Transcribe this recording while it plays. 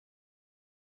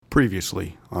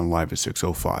Previously on Live at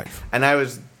 605. And I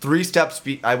was in 3 steps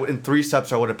I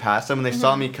would have passed them, and they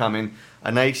saw me coming. A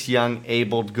nice, young,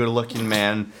 able, good-looking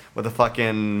man with a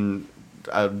fucking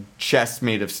chest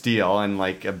made of steel and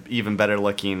like a even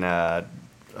better-looking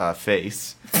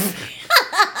face.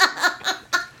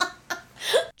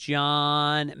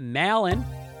 John Mallon.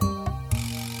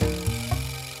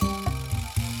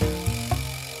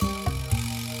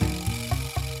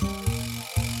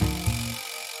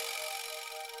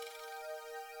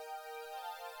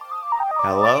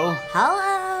 Hello?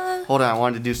 Hello. Hold on, I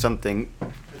wanted to do something.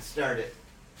 Let's start it.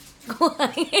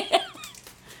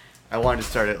 I wanted to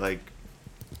start it like...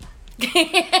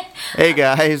 Hey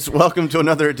guys, welcome to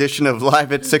another edition of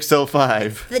Live at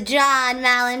 605. The John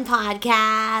Mallon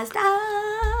Podcast.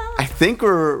 I think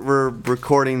we're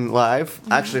recording live.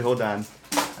 Actually, hold on.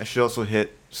 I should also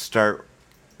hit start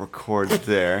record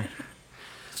there.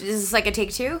 Is this like a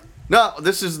take 2? No,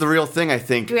 this is the real thing, I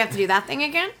think. Do we have to do that thing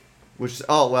again? For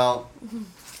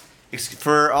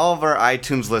all of our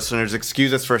iTunes listeners,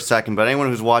 excuse us for a second, but anyone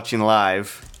who's watching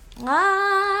live...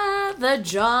 The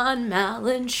John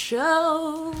Mallon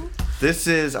Show. This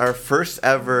is our first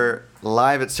ever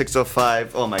Live at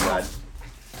 605, oh my god,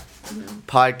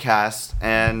 podcast,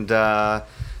 and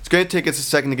it's going to take us a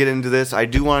second to get into this. I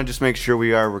do want to just make sure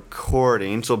we are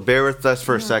recording, so bear with us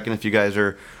for a second if you guys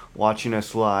are watching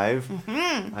us live.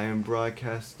 I am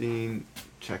broadcasting.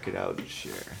 Check it out,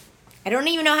 share. I don't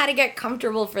even know how to get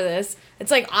comfortable for this.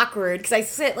 It's like awkward because I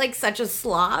sit like such a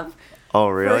slob. Oh,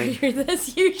 really? For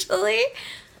this usually.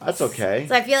 That's okay.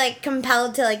 So I feel like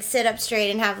compelled to like sit up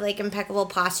straight and have like impeccable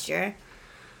posture.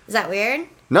 Is that weird?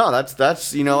 No,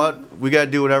 that's you know what? We gotta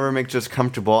do whatever makes us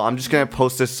comfortable. I'm just gonna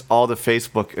post this all to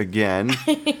Facebook again.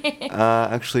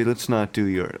 Actually, let's not do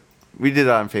your... We did it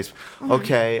on Facebook.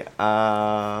 Okay,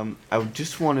 I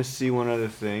just want to see one other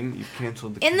thing. You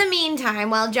canceled the... In the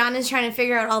meantime, while John is trying to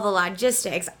figure out all the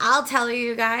logistics, I'll tell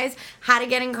you guys how to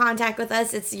get in contact with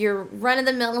us. It's your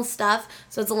run-of-the-mill stuff.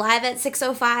 So it's Live at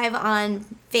 605 on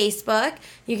Facebook.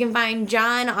 You can find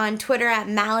John on Twitter at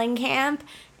Mallencamp,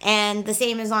 and the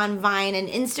same is on Vine and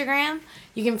Instagram.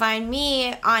 You can find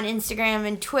me on Instagram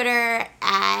and Twitter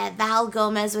at Val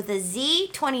Gomez with a Z,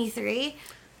 23.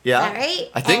 Yeah, Is that right?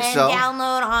 I think so. And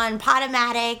download on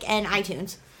Podomatic and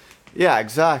iTunes. Yeah,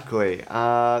 exactly.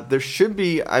 There should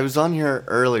be... I was on here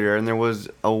earlier, and there was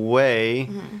a way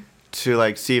to,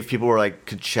 like, see if people were, like,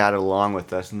 could chat along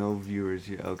with us. No viewers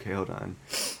here. Okay, hold on.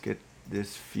 Get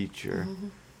this feature.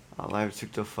 Live at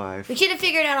 605. We should have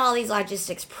figured out all these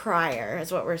logistics prior,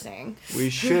 is what we're saying. We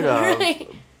should have,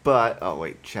 Right. but... Oh,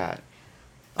 wait, chat.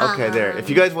 Okay, there. If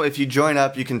you join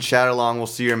up, you can chat along. We'll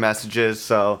see your messages,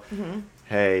 so...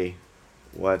 Hey,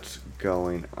 what's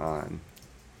going on?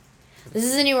 This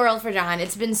is a new world for John.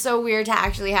 It's been so weird to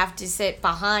actually have to sit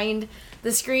behind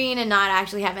the screen and not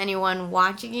actually have anyone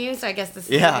watching you. So I guess this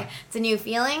is it's a new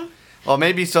feeling. Well,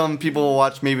 maybe some people will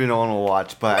watch, maybe no one will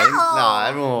watch, but no,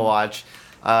 everyone will watch.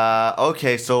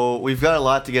 Okay, so we've got a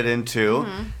lot to get into,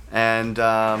 and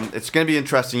it's going to be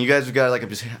interesting. You guys have got like a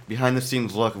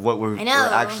behind-the-scenes look of what we're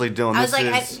actually doing.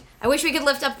 I wish we could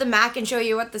lift up the Mac and show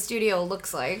you what the studio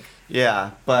looks like.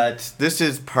 Yeah, but this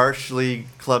is partially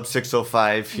Club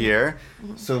 605 here.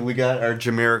 So we got our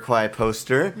Jamiroquai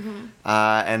poster,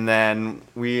 and then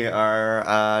we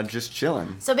are just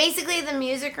chilling. So basically the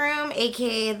music room,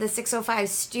 aka the 605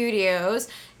 Studios,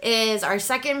 is our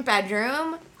second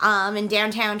bedroom in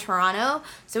downtown Toronto.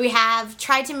 So we have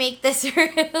tried to make this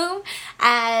room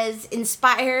as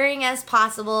inspiring as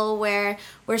possible, where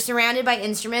we're surrounded by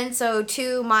instruments. So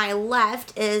to my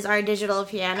left is our digital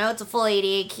piano. It's a full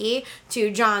 88 key. To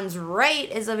John's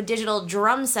right is a digital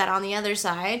drum set on the other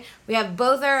side. We have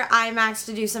both our iMacs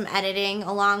to do some editing,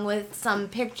 along with some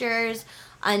pictures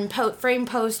and frame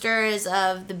posters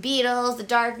of the Beatles, The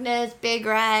Darkness, Big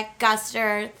Wreck,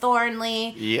 Guster,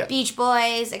 Thornley, Beach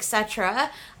Boys,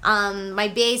 etc.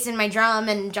 My bass and my drum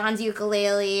and John's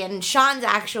ukulele and Sean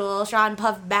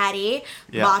Puff Batty,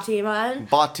 Batiman.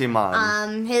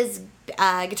 His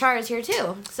guitar is here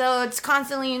too. So it's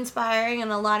constantly inspiring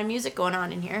and a lot of music going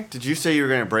on in here. Did you say you were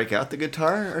going to break out the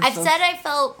guitar or I've said I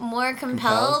felt more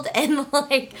compelled and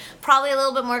like probably a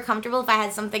little bit more comfortable if I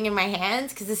had something in my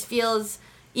hands, because this feels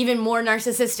even more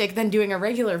narcissistic than doing a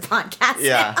regular podcast.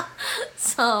 Yeah.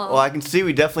 So. Well, I can see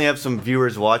we definitely have some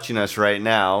viewers watching us right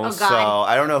now. Oh, God. So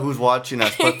I don't know who's watching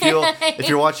us, but if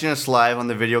you're watching us live on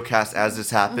the video cast as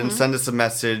this happens, send us a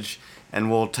message and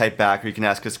we'll type back, or you can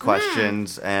ask us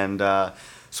questions. And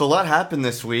so a lot happened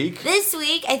this week. This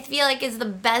week, I feel like, is the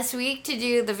best week to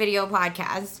do the video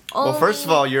podcast. Well, first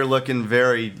of all, you're looking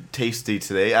very tasty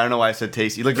today. I don't know why I said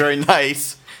tasty. You look very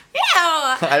nice.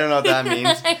 I don't know what that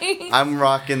means. I'm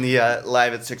rocking the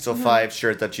Live at 605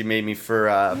 shirt that you made me for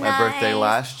my birthday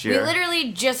last year. We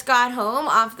literally just got home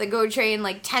off the GO train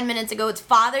like 10 minutes ago. It's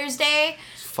Father's Day.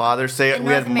 Father's Day. In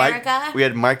North America. We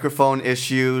had microphone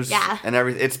issues. Yeah. And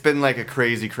everything. It's been like a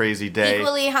crazy, crazy day.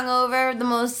 Equally hungover. The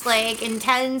most like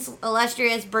intense,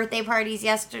 illustrious birthday parties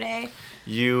yesterday.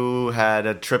 You had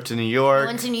a trip to New York. I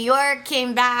went to New York,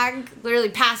 came back, literally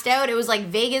passed out. It was like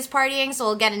Vegas partying, so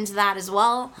we'll get into that as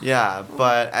well. Yeah,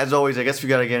 but as always, I guess we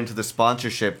got to get into the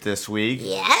sponsorship this week.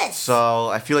 Yes. So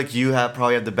I feel like you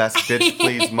probably have the best bitch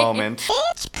please moment.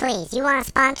 Bitch, please, you want to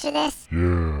sponsor this?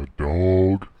 Yeah,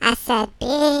 dog. I said,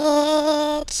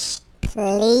 bitch,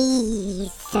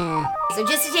 please. So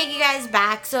just to take you guys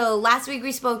back, so last week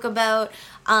we spoke about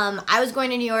I was going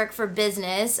to New York for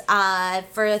business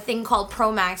for a thing called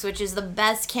Promax, which is the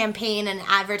best campaign and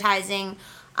advertising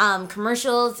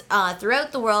commercials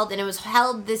throughout the world, and it was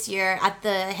held this year at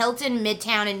the Hilton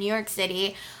Midtown in New York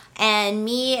City. And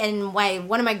me and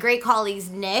one of my great colleagues,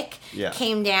 Nick,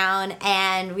 came down,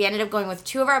 and we ended up going with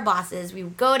two of our bosses. We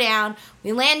go down,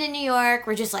 we land in New York.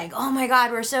 We're just like, oh my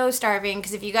God, we're so starving.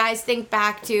 Because if you guys think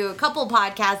back to a couple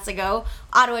podcasts ago,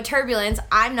 Ottawa Turbulence,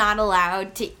 I'm not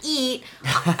allowed to eat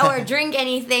or drink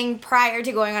anything prior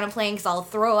to going on a plane because I'll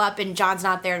throw up and John's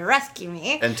not there to rescue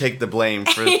me. And take the blame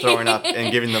for throwing up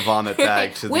and giving the vomit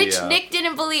bag to Which Nick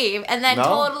didn't believe, and then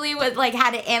totally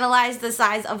had to analyze the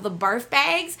size of the barf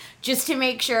bags just to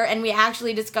make sure, and we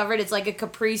actually discovered it's like a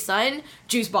Capri Sun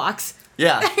juice box.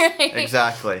 Yeah,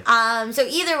 exactly. So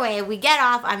either way, we get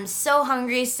off. I'm so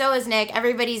hungry. So is Nick.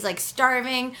 Everybody's like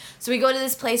starving. So we go to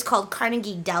this place called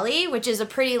Carnegie Deli, which is a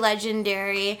pretty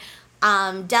legendary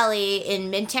deli in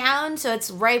Midtown. So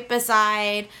it's right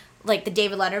beside like the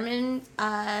David Letterman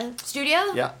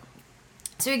studio. Yeah.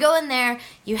 So we go in there.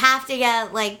 You have to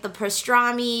get like the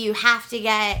pastrami. You have to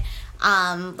get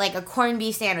like a corned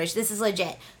beef sandwich. This is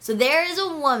legit. So there is a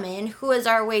woman who is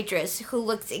our waitress who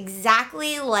looks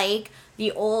exactly like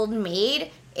the old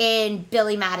maid in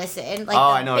Billy Madison, like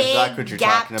I the know big exactly what you're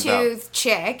talking about. gap-toothed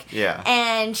chick. Yeah.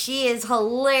 And she is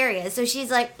hilarious. So she's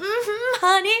like,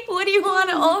 honey, what do you want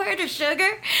to order,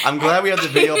 sugar? I'm glad we have the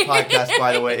video podcast,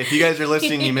 by the way. If you guys are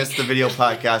listening, you missed the video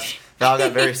podcast. Val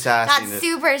got very sassy. Got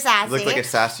super sassy. Looked like a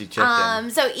sassy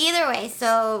chicken. So either way,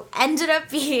 so ended up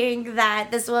being that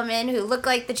this woman who looked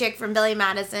like the chick from Billy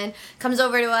Madison comes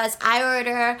over to us. I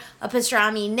order a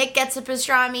pastrami. Nick gets a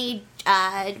pastrami.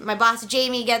 My boss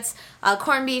Jamie gets a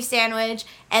corned beef sandwich,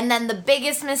 and then the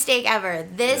biggest mistake ever.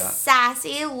 This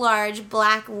sassy, large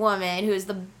black woman who's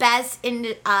the best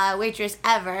waitress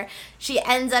ever. She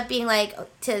ends up being like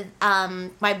to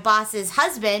my boss's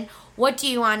husband, what do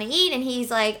you want to eat? And he's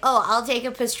like, oh, I'll take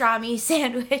a pastrami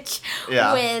sandwich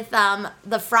with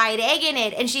the fried egg in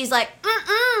it. And she's like,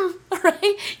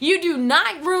 right? You do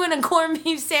not ruin a corned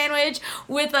beef sandwich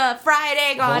with a fried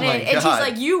egg on it. And she's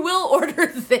like, you will order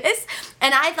this.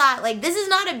 And I thought, like, this is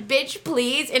not a bitch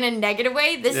please in a negative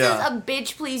way. This is a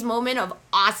bitch please moment of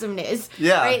awesomeness.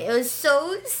 Yeah. Right? It was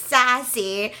so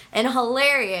sassy and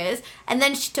hilarious. And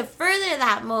then to further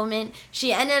that moment,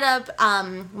 she ended up,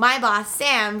 my boss,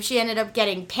 Sam, she ended up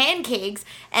getting pancakes.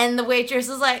 And the waitress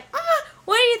was like,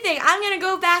 what do you think? I'm going to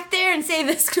go back there and say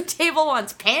this table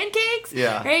wants pancakes?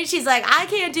 Yeah. Right? She's like, I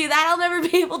can't do that. I'll never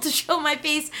be able to show my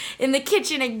face in the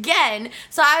kitchen again.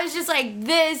 So I was just like,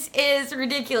 this is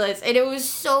ridiculous. And it was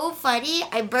so funny.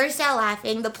 I burst out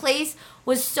laughing. The place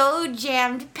was so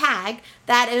jammed packed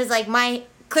that it was like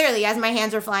clearly as my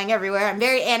hands were flying everywhere, I'm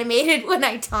very animated when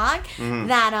I talk,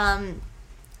 that,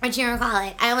 what you call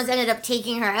it? I almost ended up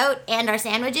taking her out and our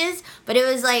sandwiches, but it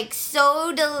was like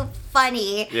so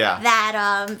funny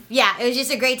that it was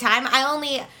just a great time. I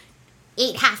only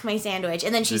ate half my sandwich,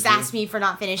 and then she sassed me for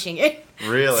not finishing it.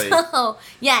 Really? So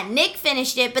yeah, Nick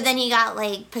finished it, but then he got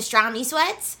like pastrami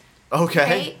sweats. Okay.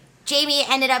 Right? Jamie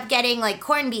ended up getting like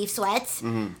corned beef sweats.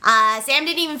 Sam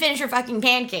didn't even finish her fucking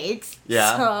pancakes.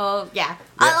 Yeah. So yeah.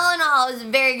 All in all, it was a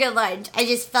very good lunch. I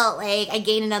just felt like I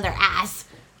gained another ass.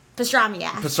 Pastrami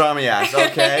ass. Pastrami ass,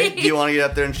 okay. Do you want to get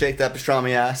up there and shake that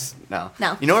pastrami ass? No.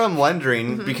 No. You know what I'm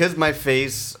wondering? Because my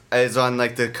face is on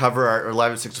like the cover art or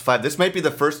Live at 605, this might be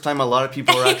the first time a lot of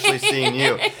people are actually seeing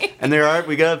you. And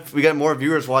we got more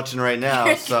viewers watching right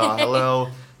now. So hello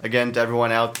again to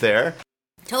everyone out there.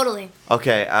 Totally.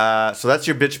 Okay, so that's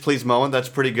your bitch please moment. That's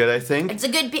pretty good, I think. It's a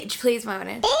good bitch please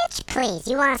moment. Bitch, please,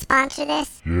 you want to sponsor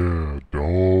this? Yeah,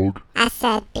 dog. I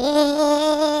said,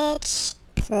 bitch,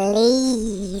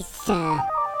 please.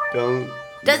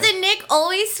 Doesn't Nick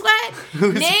always sweat?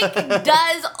 Nick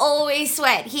does always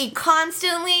sweat. He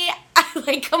constantly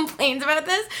like complains about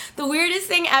this. The weirdest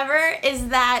thing ever is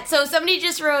that somebody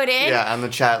just wrote in. Yeah, on the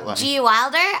chat line. G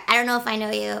Wilder, I don't know if I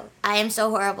know you. I am so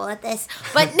horrible at this.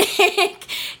 But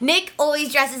Nick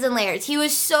always dresses in layers. He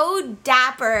was so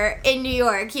dapper in New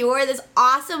York. He wore this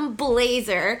awesome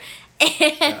blazer.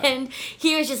 And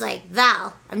he was just like,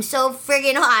 Val, I'm so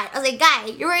friggin' hot. I was like,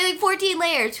 guy, you're wearing like 14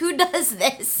 layers. Who does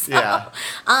this? So, Yeah.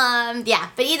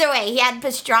 But either way, he had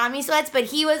pastrami sweats, but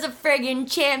he was a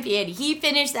friggin' champion. He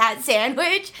finished that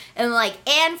sandwich and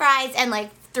fries and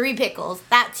 3 pickles.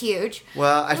 That's huge.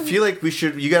 Well, I feel like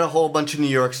you got a whole bunch of New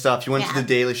York stuff. You went to the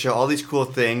Daily Show, all these cool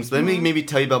things. Let me maybe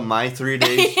tell you about my 3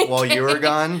 days while you were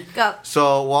gone. Go.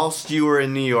 So, whilst you were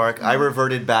in New York, I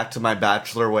reverted back to my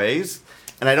bachelor ways.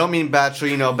 And I don't mean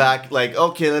bachelor, back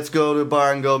okay, let's go to a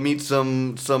bar and go meet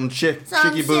some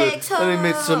chicky boo. Let me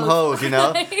meet some hoes,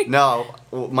 No,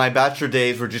 my bachelor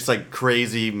days were just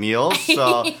crazy meals.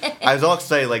 So I was all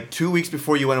excited. 2 weeks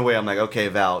before you went away, I'm like, okay,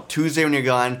 Val, Tuesday when you're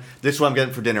gone, this is what I'm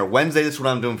getting for dinner. Wednesday, this is what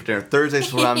I'm doing for dinner. Thursday, this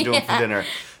is what I'm doing for dinner.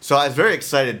 So I was very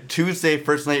excited. Tuesday,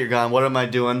 first night you're gone, what am I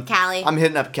doing? Cali. I'm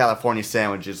hitting up California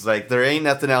sandwiches. There ain't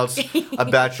nothing else a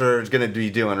bachelor is going to be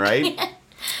doing, right?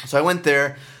 So I went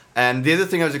there. And the other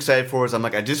thing I was excited for was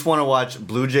I just want to watch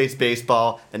Blue Jays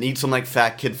baseball and eat some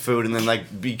fat kid food and then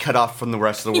be cut off from the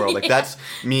rest of the world. That's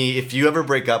me. If you ever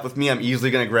break up with me, I'm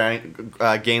easily going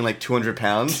to gain 200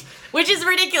 pounds. Which is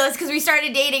ridiculous because we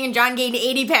started dating and John gained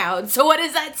 80 pounds. So what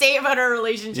does that say about our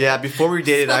relationship? Yeah, before we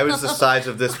dated, I was the size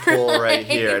of this pole right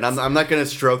here. And I'm not going to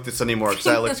stroke this anymore because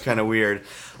that looks kind of weird.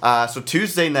 So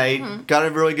Tuesday night, got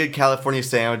a really good California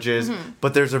sandwiches,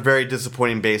 but there's a very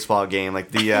disappointing baseball game.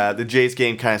 The Jays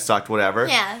game kind of sucked, whatever.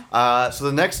 Yeah. So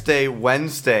the next day,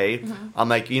 Wednesday, I'm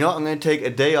like, I'm going to take a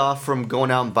day off from going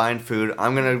out and buying food.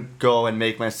 I'm going to go and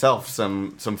make myself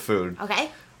some food. Okay.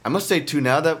 I must say, too,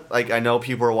 now that I know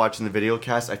people are watching the video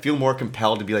cast, I feel more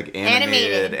compelled to be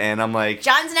animated. And I'm like...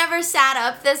 John's never sat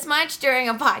up this much during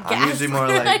a podcast. I'm usually more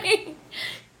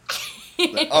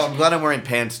oh, I'm glad I'm wearing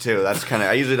pants too. That's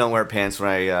I usually don't wear pants when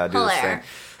I do this thing.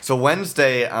 So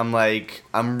Wednesday,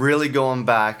 I'm really going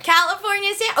back.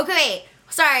 California Okay, wait.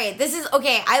 Sorry. This is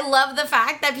okay. I love the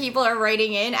fact that people are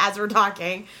writing in as we're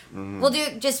talking. We'll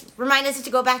just remind us to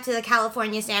go back to the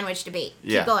California sandwich debate.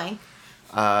 Yeah. Keep going.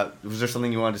 Was there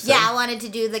something you wanted to say? Yeah, I wanted to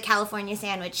do the California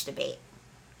sandwich debate.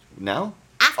 No?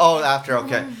 After. Oh, after.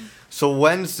 Okay. So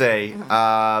Wednesday,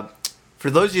 for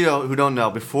those of you who don't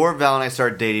know, before Val and I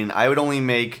started dating, I would only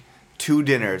make 2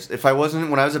 dinners. When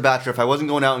I was a bachelor, if I wasn't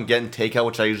going out and getting takeout,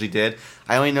 which I usually did,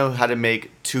 I only know how to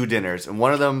make 2 dinners. And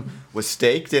one of them was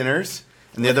steak dinners,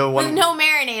 and the other one... With no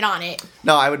marinade on it.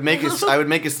 No, I would make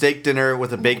a steak dinner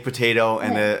with a baked potato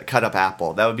and a cut up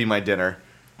apple. That would be my dinner.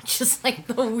 Just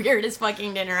the weirdest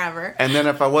fucking dinner ever. And then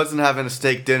if I wasn't having a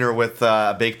steak dinner with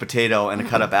a baked potato and a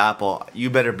cut up apple,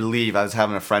 you better believe I was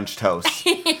having a French toast.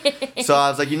 So I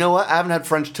was like, you know what? I haven't had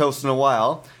French toast in a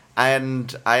while.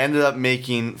 And I ended up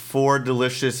making 4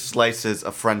 delicious slices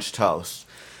of French toast.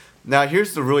 Now,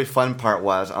 here's the really fun part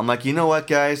was, I'm like, you know what,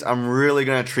 guys? I'm really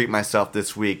going to treat myself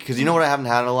this week. Because you know what I haven't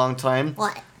had in a long time?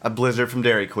 What? A Blizzard from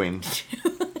Dairy Queen.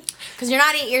 Because you're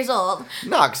not 8 years old.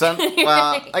 No, because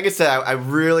like I said, I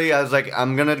was like,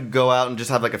 I'm going to go out and just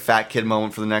have a fat kid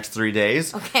moment for the next 3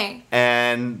 days. Okay.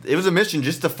 And it was a mission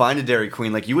just to find a Dairy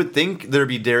Queen. You would think there'd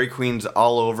be Dairy Queens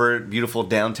all over beautiful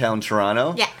downtown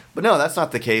Toronto. Yeah. But no, that's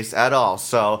not the case at all.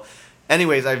 So,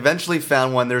 anyways, I eventually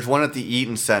found one. There's one at the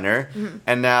Eaton Center.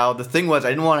 And now the thing was, I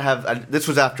didn't want to have... this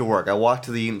was after work. I walked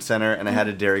to the Eaton Center and I had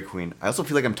a Dairy Queen. I also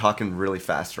feel like I'm talking really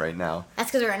fast right now. That's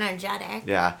because we're energetic.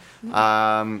 Yeah.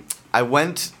 I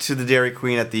went to the Dairy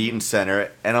Queen at the Eaton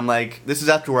Center, and I'm like, this is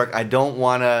after work. I don't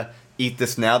want to eat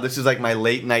this now. This is my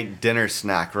late night dinner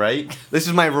snack, right? This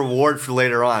is my reward for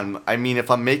later on. I mean,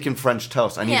 if I'm making French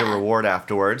toast, I need a reward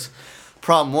afterwards.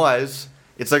 Problem was,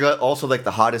 it's also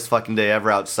the hottest fucking day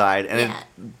ever outside, and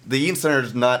the Eaton Center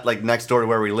is not next door to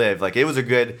where we live. It was a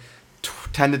good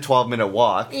 10 to 12 minute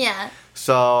walk. Yeah.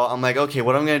 So I'm like, okay,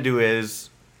 what I'm gonna do is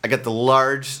I got the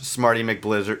large Smartie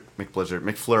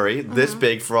McFlurry, this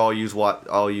big for all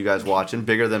you guys watching,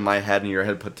 bigger than my head and your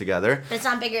head put together. But it's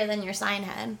not bigger than your sign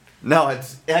head. No,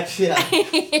 it's actually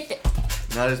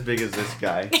not as big as this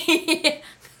guy.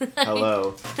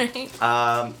 Hello.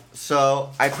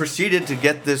 So I proceeded to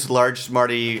get this large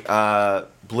Smartie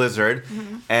Blizzard,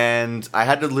 and I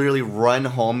had to literally run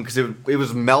home because it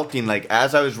was melting.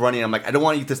 As I was running, I'm like, I don't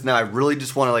want to eat this now. I really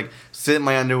just want to sit in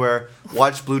my underwear,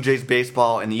 watch Blue Jays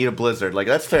baseball, and eat a Blizzard.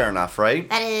 That's fair enough, right?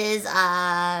 That is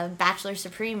Bachelor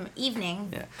Supreme evening.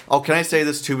 Yeah. Oh, can I say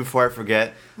this too before I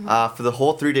forget? For the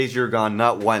whole 3 days you were gone,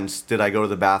 not once did I go to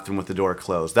the bathroom with the door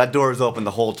closed. That door was open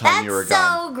the whole time you were gone.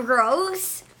 That's so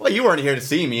gross. Well, you weren't here to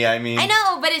see me. I mean, I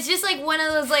know, but it's just like one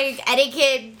of those like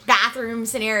etiquette bathroom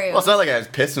scenarios. Well, it's not like I was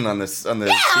pissing on the seat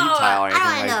tile or anything.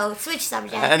 I like. don't know. Switch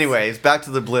subjects. Anyways, back to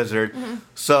the blizzard.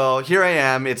 So here I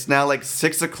am. It's now like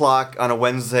 6 o'clock on a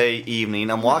Wednesday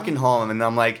evening. I'm walking home, and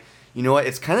I'm like, you know what?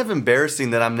 It's kind of embarrassing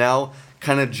that I'm now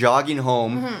kind of jogging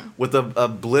home with a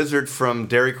blizzard from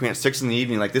Dairy Queen at 6 in the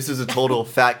evening. Like, this is a total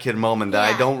fat kid moment that I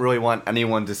Yeah. don't really want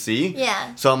anyone to see.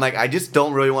 Yeah. So I'm like, I just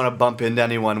don't really want to bump into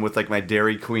anyone with like my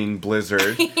Dairy Queen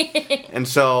blizzard. And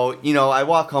so, you know, I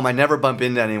walk home. I never bump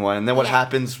into anyone. And then what Yeah.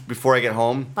 happens before I get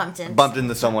home? Bumped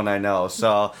into someone I know.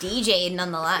 So DJ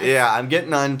nonetheless. yeah, I'm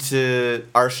getting onto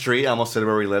our street. I almost said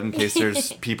where we live in case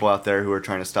there's people out there who are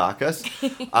trying to stalk us.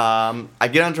 I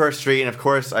get onto our street, and of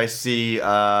course I see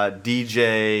DJ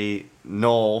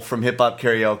Noel from Hip Hop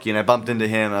Karaoke, and I bumped into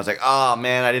him. And I was like, oh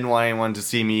man, I didn't want anyone to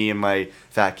see me in my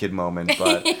fat kid moment.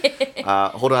 But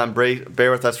hold on,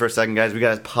 bear with us for a second, guys. We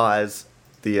gotta pause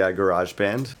the garage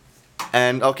band.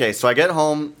 And okay, so I get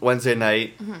home Wednesday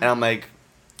night, and I'm like,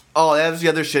 oh, that was the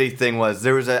other shitty thing was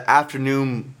there was an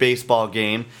afternoon baseball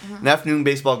game. An afternoon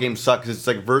baseball game sucks because it's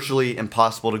like virtually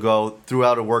impossible to go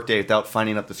throughout a workday without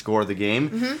finding out the score of the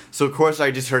game. So of course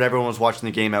I just heard everyone was watching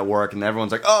the game at work, and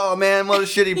everyone's like, oh man, what a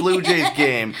shitty Blue Jays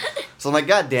game. So I'm like,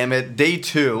 god damn it, day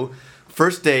 2.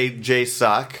 First day, Jays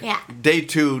suck. Yeah. Day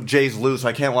 2, Jays lose, so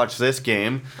I can't watch this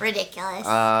game. Ridiculous.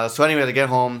 So anyway, I get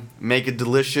home, make a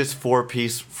delicious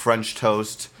 4-piece French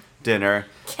toast dinner.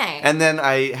 Okay. And then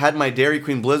I had my Dairy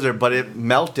Queen Blizzard, but it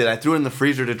melted. I threw it in the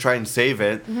freezer to try and save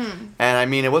it. And I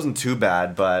mean, it wasn't too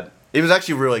bad, but it was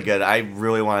actually really good. I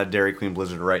really want a Dairy Queen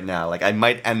Blizzard right now. Like, I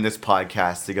might end this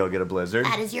podcast to go get a Blizzard.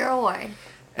 That is your award.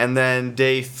 And then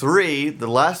day 3, the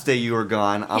last day you were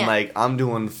gone, I'm Yeah. like, I'm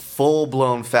doing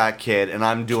full-blown fat kid, and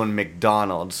I'm doing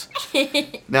McDonald's.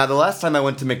 Now, the last time I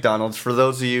went to McDonald's, for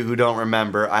those of you who don't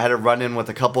remember, I had a run-in with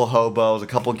a couple hobos, a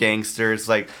couple gangsters,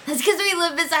 like... That's because we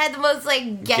live beside the most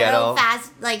like Ghetto.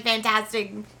 fast, like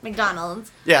fantastic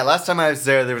McDonald's. Yeah, last time I was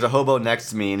there was a hobo next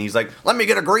to me, and he's like, let me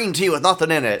get a green tea with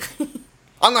nothing in it.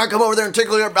 I'm gonna come over there and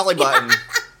tickle your belly button.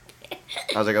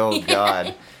 I was like, oh,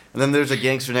 God. And then there's a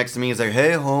gangster next to me. He's like,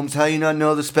 hey, Holmes, how you not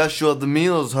know the special of the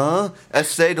meals, huh?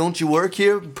 Essay, don't you work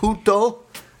here? Puto?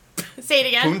 Say it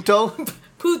again. Punto?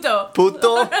 Puto.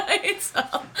 Puto?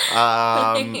 So-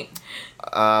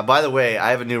 By the way,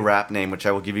 I have a new rap name, which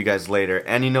I will give you guys later.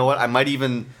 And you know what? I might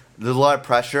even... There's a lot of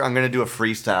pressure. I'm going to do a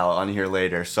freestyle on here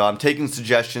later. So I'm taking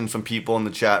suggestions from people in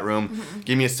the chat room.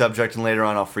 Give me a subject, and later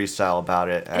on I'll freestyle about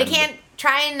it. And I can't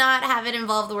try and not have it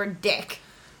involve the word dick.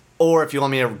 Or if you want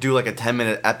me to do like a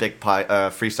 10-minute epic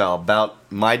freestyle about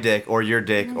my dick or your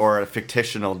dick or a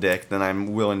fictional dick, then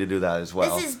I'm willing to do that as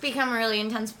well. This has become a really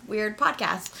intense, weird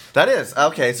podcast. That is.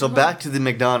 Okay, so back to the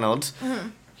McDonald's.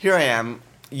 Here I am.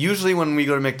 Usually when we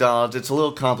go to McDonald's, it's a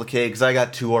little complicated because I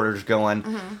got 2 orders going.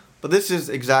 But this is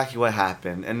exactly what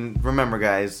happened. And remember,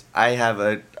 guys, I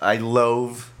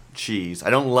loathe cheese.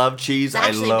 I don't love cheese. He's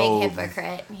actually I a loathe. big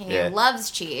hypocrite. He Yeah. loves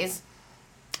cheese.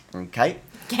 Okay.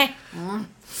 Okay.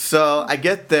 So I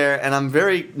get there, and I'm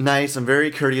very nice. I'm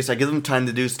very courteous. I give them time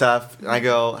to do stuff. I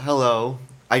go, hello.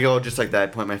 I go just like that. I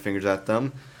point my fingers at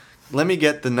them. Let me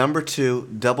get the number 2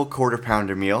 double quarter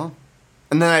pounder meal.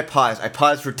 And then I pause. I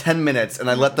pause for 10 minutes, and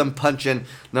I let them punch in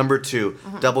number 2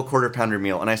 double quarter pounder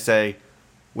meal. And I say,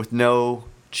 with no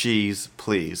cheese,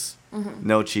 please.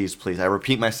 No cheese, please. I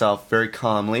repeat myself very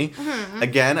calmly.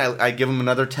 Again, I give them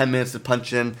another 10 minutes to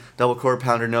punch in double quarter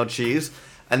pounder, no cheese.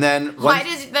 And then Why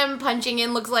does them punching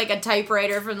in look like a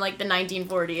typewriter from like the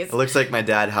 1940s? it looks like my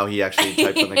dad, how he actually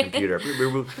types on the computer.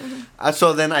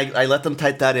 So then I let them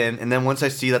type that in, and then once I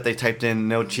see that they typed in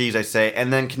no cheese, I say,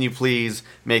 and then can you please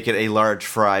make it a large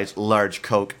fries, large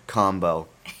Coke combo?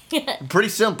 Pretty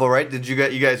simple, right?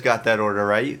 You guys got that order,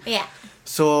 right? Yeah.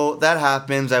 So that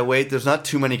happens. I wait. There's not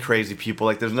too many crazy people.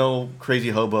 Like, there's no crazy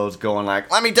hobos going like,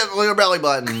 let me tickle your belly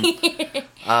button.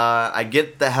 I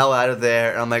get the hell out of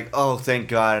there, and I'm like, oh, thank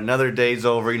God. Another day's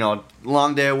over. You know,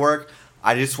 long day at work.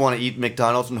 I just want to eat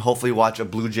McDonald's and hopefully watch a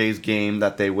Blue Jays game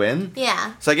that they win.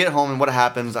 Yeah. So I get home, and what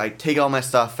happens, I take all my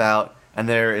stuff out, and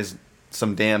there is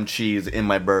some damn cheese in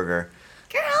my burger.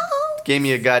 Girl. Gave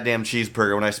me a goddamn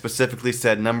cheeseburger when I specifically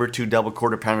said number 2 double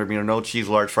quarter pounder meal, no cheese,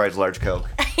 large fries, large Coke.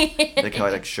 Like how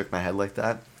I like shook my head like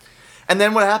that. And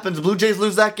then what happens? The Blue Jays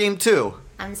lose that game too.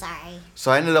 I'm sorry. So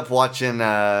I ended up watching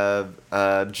a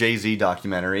Jay-Z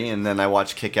documentary, and then I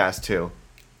watched Kick-Ass 2.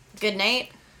 Good night.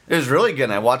 It was really good,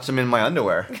 and I watched them in my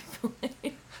underwear.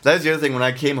 That was the other thing. When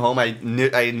I came home,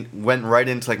 I went right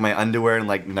into like my underwear and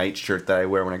like nightshirt that I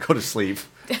wear when I go to sleep.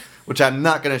 Which I'm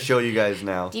not going to show you guys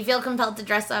now. Do you feel compelled to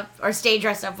dress up or stay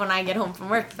dressed up when I get home from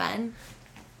work then?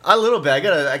 A little bit.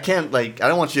 I can't, like, I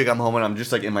don't want you to come home and I'm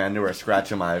just, like, in my underwear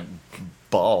scratching my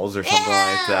balls or something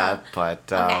like that.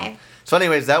 But, Okay. So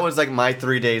anyways, that was, like, my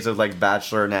 3 days of, like,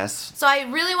 bachelorness. So I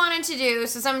really wanted to do,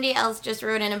 so somebody else just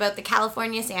wrote in about the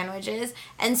California sandwiches.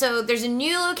 And so there's a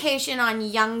new location on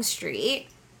Yonge Street.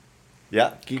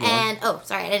 Yeah, keep going. And, oh,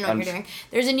 sorry, I didn't know what you're doing.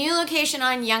 There's a new location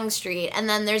on Yonge Street, and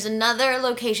then there's another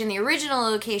location, the original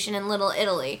location in Little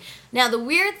Italy. Now, the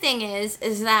weird thing is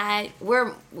that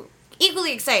we're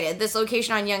equally excited. This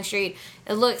location on Yonge Street,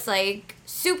 it looks like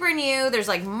super new. There's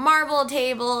like marble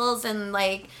tables and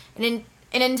like an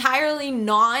entirely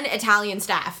non-Italian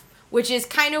staff, which is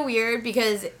kind of weird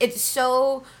because it's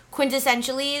so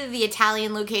quintessentially the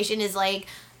Italian location is like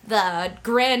the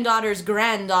granddaughter's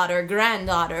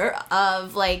granddaughter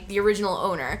of like the original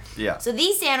owner. Yeah. So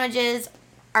these sandwiches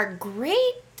are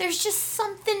great. There's just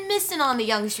something missing on the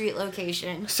Yonge Street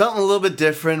location. Something a little bit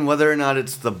different, whether or not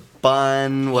it's the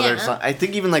bun, whether it's Yeah. not, I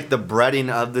think even like the breading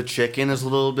of the chicken is a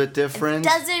little bit different.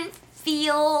 Doesn't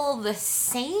feel the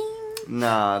same.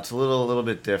 Nah, it's a little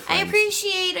bit different. I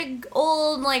appreciate a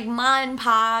old like mom and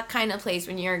pop kind of place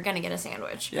when you're gonna get a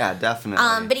sandwich. Yeah,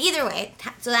 definitely. But either way,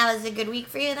 so that was a good week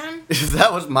for you then.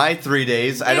 That was my 3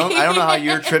 days. I don't know how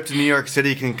your trip to New York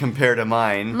City can compare to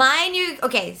mine.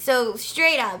 Okay, so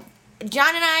straight up,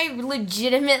 John and I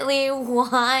legitimately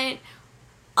want.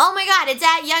 Oh my God, it's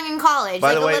at Young and College,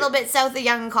 By like the way, a little bit south of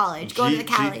Young and College. Going to the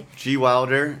Cali. G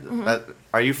Wilder,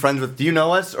 are you friends with? Do you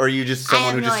know us, or are you just I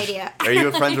someone have who no just? idea. Are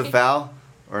you friends with Val?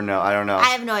 Or no? I don't know. I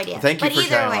have no idea. Thank you but for either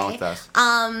sharing way, along with us.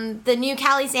 The new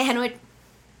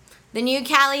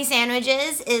Cali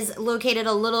Sandwiches is located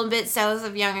a little bit south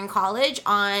of Young and College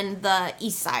on the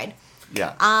east side.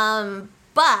 Yeah.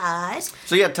 But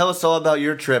So yeah, tell us all about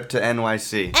your trip to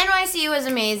NYC. NYC was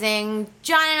amazing.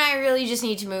 John and I really just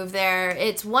need to move there.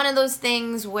 It's one of those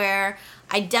things where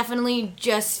I definitely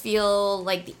just feel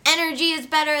like the energy is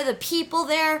better. The people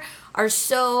there are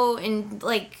so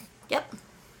yep.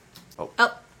 Oh,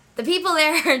 the people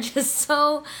there are just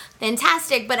so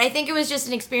fantastic. But I think it was just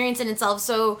an experience in itself.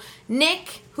 So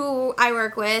Nick, who I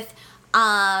work with,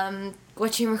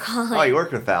 what you call it? Oh, you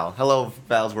work with Val. Hello,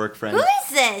 Val's work friend. Who is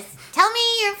this? Tell me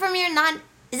you're from your non.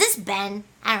 Is this Ben?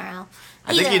 I don't know.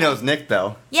 I think he knows Nick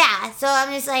though. Yeah, so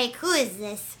I'm just like, who is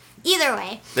this? Either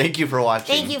way, Thank you for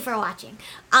watching. thank you for watching.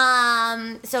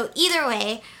 So either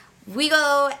way, we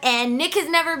go, and Nick has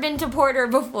never been to Porter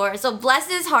before, so bless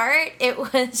his heart, it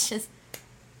was just.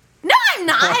 No, I'm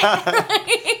not.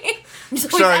 I'm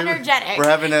just always energetic. We're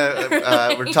having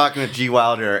we're talking to G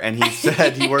Wilder, and he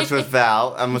said he works with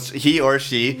Val. He or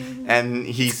she, and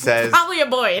he says. Probably a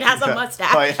boy. It has a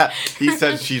mustache. Oh yeah, he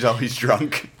says she's always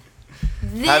drunk.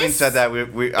 This Having said that,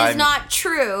 is not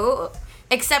true,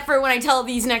 except for when I tell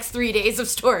these next 3 days of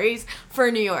stories for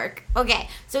New York. Okay,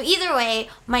 so either way,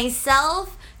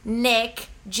 myself, Nick,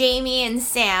 Jamie, and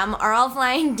Sam are all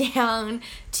flying down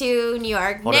to New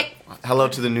York. Nick. Hello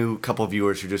to the new couple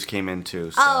viewers who just came in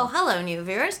too. So. Oh, hello, new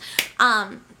viewers.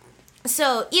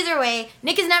 So either way,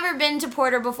 Nick has never been to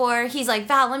Porter before. He's like,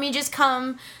 Val, let me just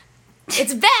come.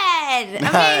 It's Ben.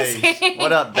 Nice. Amazing.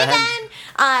 What up, Ben? Hey,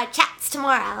 Ben. Chats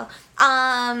tomorrow.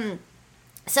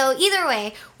 So either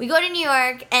way, we go to New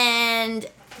York and.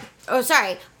 Oh,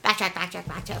 sorry. Backtrack.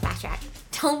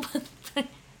 Don't.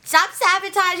 Stop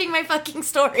sabotaging my fucking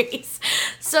stories.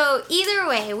 So either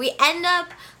way, we end up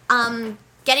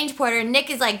getting to Porter. Nick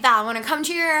is like, Val, I want to come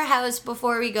to your house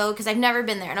before we go because I've never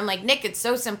been there. And I'm like, Nick, it's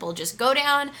so simple. Just go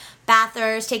down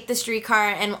Bathurst, take the streetcar,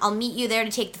 and I'll meet you there to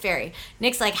take the ferry.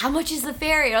 Nick's like, how much is the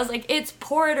ferry? I was like, it's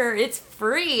Porter. It's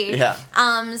free. Yeah.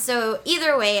 So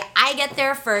either way, I get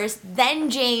there first, then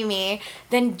Jamie.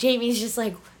 Then Jamie's just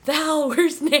like, Val,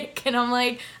 where's Nick? And I'm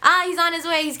like, he's on his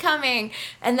way, he's coming.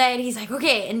 And then he's like,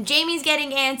 okay. And Jamie's getting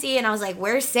antsy, and I was like,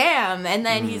 where's Sam? And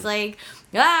then he's like,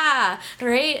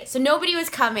 right? So nobody was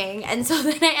coming. And so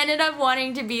then I ended up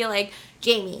wanting to be like,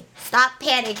 Jamie, stop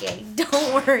panicking.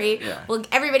 Don't worry. Yeah.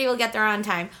 Everybody will get there on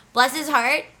time. Bless his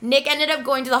heart, Nick ended up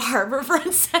going to the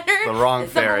Harborfront Center. The wrong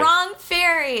ferry. The wrong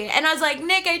ferry. And I was like,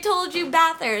 Nick, I told you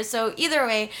Bathurst. So either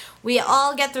way, we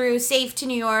all get through safe to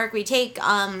New York. We take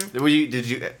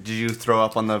Did you throw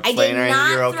up on the I plane did or anything?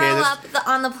 not You're okay throw this? up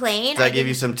on the plane. Did I give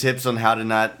you some tips on how to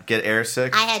not get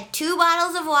airsick? I had 2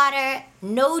 bottles of water,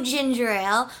 no ginger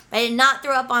ale, but I did not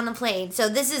throw up on the plane. So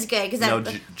this is good because No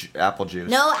apple juice.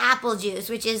 no apple juice,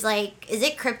 which is like, is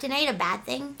it kryptonite a bad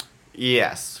thing?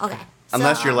 Yes. Okay.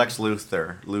 Unless so, you're Lex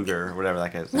Luger, whatever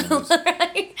that guy's name is.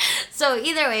 Right? So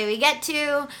either way, we get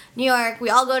to New York. We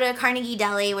all go to Carnegie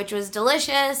Deli, which was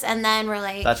delicious, and then we're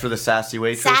like That's for the sassy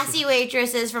waitress. sassy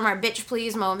waitresses from our bitch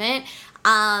please moment.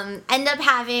 End up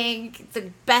having the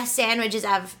best sandwiches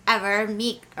I've ever.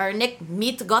 Meat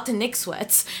got to Nick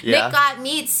sweats. Yeah. Nick got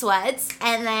meat sweats,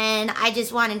 and then I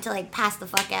just wanted to like pass the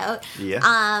fuck out.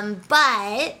 Yeah.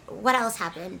 But what else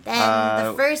happened? Then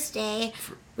the first day,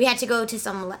 we had to go to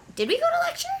some. Did we go to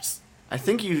lectures? I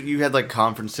think you had like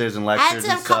conferences and I lectures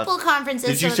had and a stuff. couple conferences.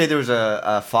 Did you so- say there was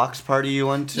a Fox party you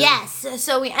went to? Yes.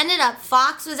 So we ended up,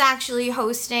 Fox was actually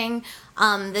hosting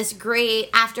this great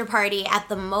after party at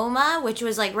the MoMA, which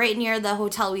was like right near the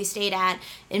hotel we stayed at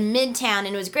in Midtown. And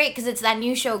it was great because it's that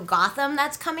new show Gotham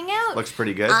that's coming out. Looks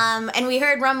pretty good. And we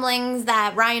heard rumblings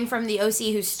that Ryan from the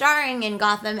OC, who's starring in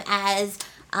Gotham as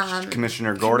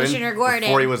Commissioner Gordon. Commissioner Gordon.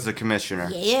 Before he was the commissioner.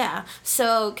 Yeah.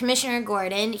 So Commissioner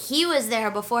Gordon, he was there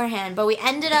beforehand, but we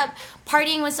ended up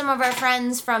partying with some of our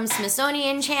friends from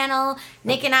Smithsonian Channel.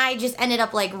 Nick and I just ended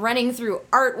up like running through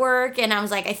artwork, and I was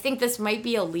like, I think this might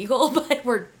be illegal, but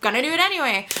we're gonna do it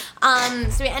anyway.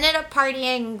 So we ended up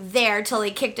partying there till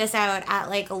they kicked us out at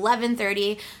like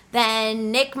 11:30.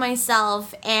 Then Nick,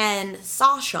 myself, and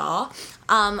Sasha,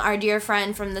 our dear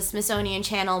friend from the Smithsonian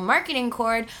Channel Marketing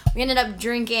Cord, we ended up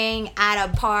drinking at a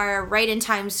bar right in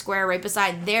Times Square, right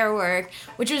beside their work,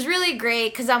 which was really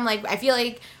great because I'm like, I feel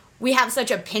like we have such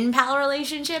a pen pal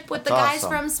relationship with the guys awesome.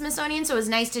 from Smithsonian, so it was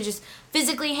nice to just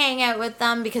physically hang out with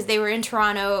them because they were in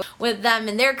Toronto with them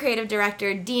and their creative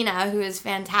director, Dina, who is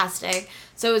fantastic.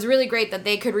 So it was really great that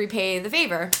they could repay the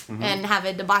favor and have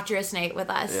a debaucherous night with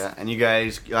us. Yeah, and you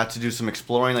guys got to do some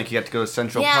exploring. Like you got to go to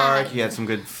Central Yeah. Park. You had some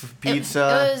good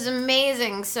pizza. It was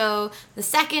amazing. So the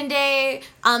second day,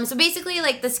 so basically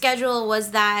like the schedule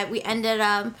was that we ended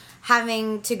up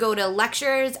having to go to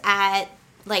lectures at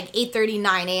like 8:30,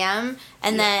 9 a.m.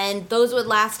 And then those would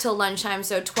last till lunchtime,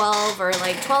 so 12 or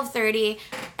like 12:30.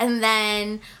 And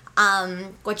then,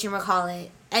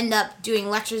 end up doing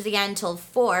lectures again till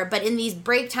 4. But in these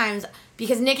break times,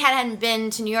 because Nick hadn't been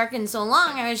to New York in so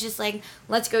long, I was just like,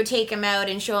 let's go take him out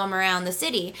and show him around the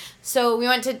city. So we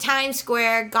went to Times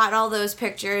Square, got all those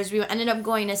pictures. We ended up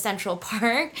going to Central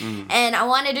Park. And I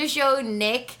wanted to show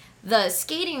Nick the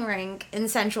skating rink in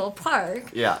Central Park.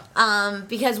 Yeah.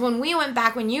 Because when we went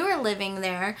back, when you were living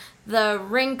there, the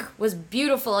rink was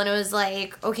beautiful, and it was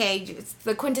like, okay, it's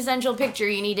the quintessential picture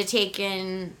you need to take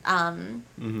in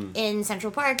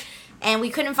Central Park. And we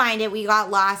couldn't find it. We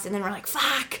got lost, and then we're like,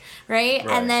 fuck, right?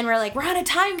 And then we're like, we're on a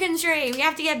time constraint. We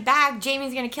have to get back.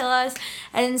 Jamie's going to kill us.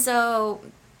 And so,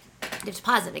 just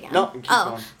pause it again. No, keep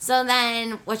going. So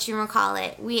then,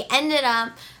 we ended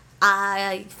up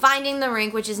finding the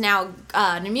rink, which is now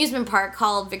an amusement park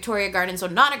called Victoria Garden, so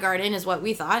not a garden is what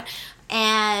we thought.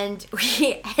 And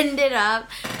we ended up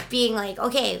being like,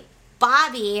 okay,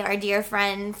 Bobby, our dear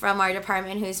friend from our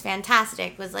department who's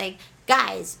fantastic, was like,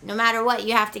 guys, no matter what,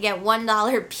 you have to get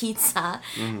 $1 pizza.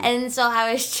 And so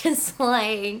I was just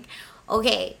like,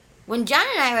 okay, when John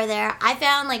and I were there, I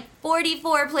found like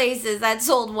 44 places that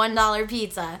sold $1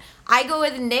 pizza. I go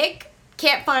with Nick,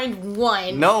 can't find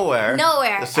one. Nowhere.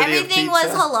 Nowhere. The city of Everything was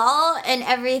pizza. halal and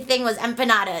everything was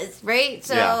empanadas, right?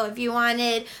 So Yeah. if you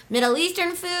wanted Middle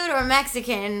Eastern food or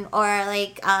Mexican or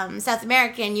like South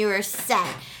American, you were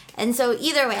set. And so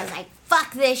either way, I was like,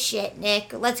 fuck this shit,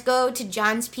 Nick. Let's go to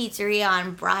John's Pizzeria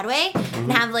on Broadway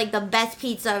and have like the best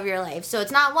pizza of your life. So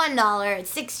it's not $1,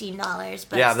 it's $16.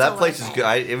 But Yeah, it's that still place is worth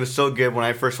good. It was so good when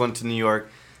I first went to New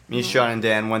York. Me, Sean, and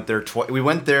Dan went there we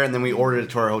went there and then we ordered it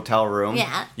to our hotel room.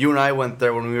 Yeah. You and I went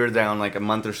there when we were down like a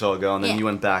month or so ago, and then Yeah. you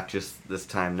went back just this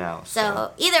time now.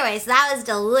 So either way, so that was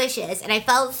delicious, and I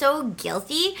felt so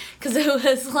guilty because it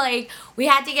was like we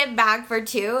had to get back for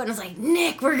 2, and I was like,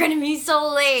 Nick, we're gonna be so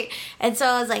late, and so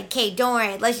I was like, okay, don't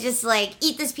worry, let's just like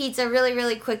eat this pizza really,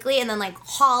 really quickly, and then like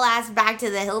haul ass back to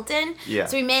the Hilton. Yeah.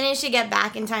 So we managed to get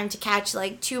back in time to catch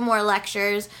like 2 more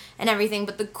lectures and everything.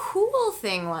 But the cool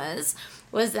thing was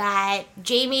that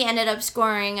Jamie ended up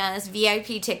scoring us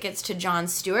VIP tickets to Jon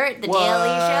Stewart, The Daily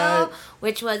Show, What?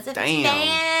 which was Damn.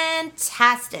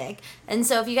 fantastic. And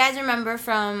so if you guys remember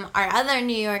from our other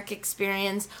New York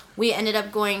experience, we ended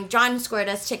up John scored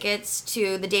us tickets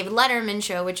to the David Letterman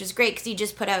show, which was great because he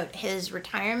just put out his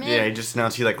retirement. Yeah, he just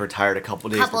announced he like retired a couple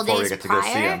days before we got to go see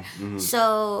him. Mhm.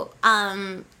 So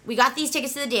we got these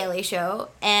tickets to the Daily Show,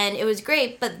 and it was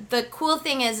great. But the cool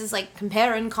thing is like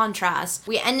compare and contrast.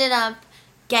 We ended up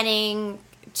getting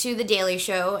to the Daily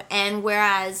Show, and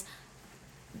whereas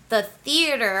the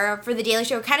theater for the Daily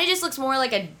Show kind of just looks more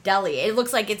like a deli. It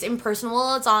looks like it's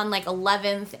impersonal. It's on like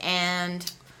 11th and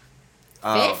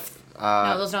 5th.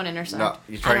 No, those don't intersect. No,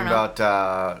 you're I talking don't know.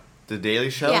 about the Daily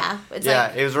Show. Yeah, it's yeah,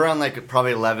 like- it was around like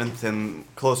probably 11th and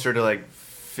closer to like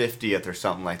 50th or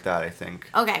something like that, I think.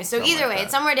 Okay, so Something either like way, that.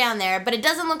 it's somewhere down there, but it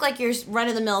doesn't look like your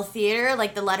run-of-the-mill theater,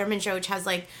 like the Letterman show, which has,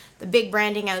 like, the big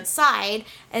branding outside.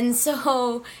 And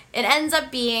so it ends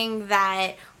up being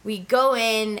that we go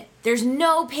in, there's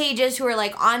no pages who are,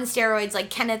 like, on steroids, like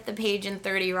Kenneth the Page in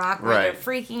 30 Rock, where they're Right.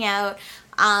 freaking out.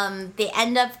 They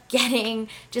end up getting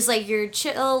just, like, your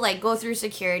chill, like, go through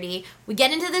security. We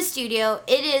get into the studio.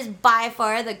 It is by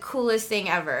far the coolest thing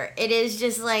ever. It is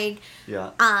just, like...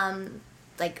 Yeah.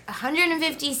 Like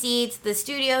 150 seats. The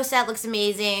studio set looks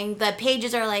amazing. The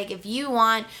pages are like, if you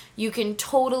want, you can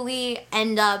totally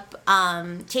end up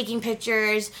taking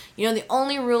pictures. You know, the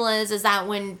only rule is that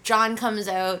when John comes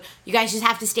out, you guys just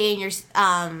have to stay in your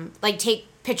like take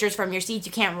pictures from your seats.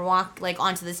 You can't walk like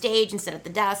onto the stage and sit at the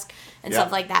desk and Yeah.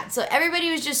 stuff like that. So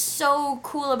everybody was just so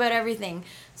cool about everything.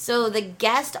 So the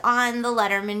guest on the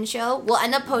Letterman show will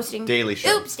end up posting... Daily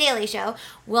Show. Oops, Daily Show.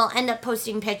 Will end up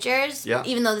posting pictures, Yeah.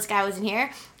 even though this guy wasn't here.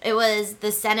 It was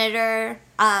the senator,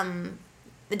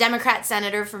 the Democrat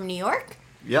senator from New York.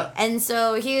 Yeah. And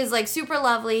so he was, like, super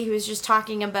lovely. He was just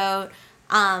talking about...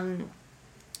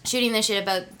 shooting the shit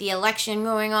about the election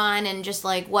going on and just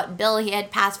like what bill he had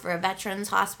passed for a veterans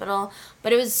hospital.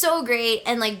 But it was so great.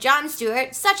 And like Jon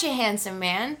Stewart, such a handsome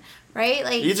man, right?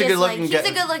 Like He's a just, good-looking like, guy.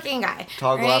 he's a good looking guy.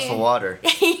 Tall glass right? of water.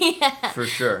 Yeah. For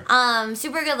sure.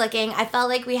 Super good looking. I felt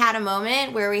like we had a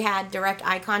moment where we had direct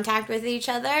eye contact with each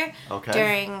other Okay.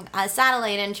 during a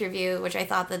satellite interview, which I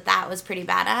thought that was pretty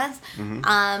badass. Mm-hmm.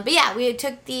 But yeah, we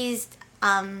took these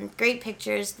great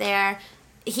pictures there.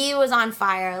 He was on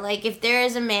fire. Like, if there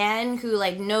is a man who,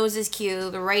 like, knows his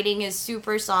cue, the writing is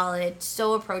super solid,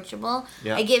 so approachable.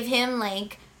 Yeah. I give him,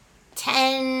 like,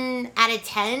 10 out of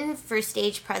 10 for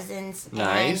stage presence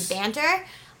Nice. and banter.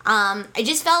 I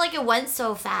just felt like it went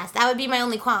so fast. That would be my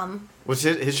only qualm. Was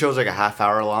his show's like a half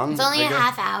hour long? It's only I a guess?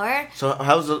 half hour. So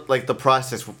how's like the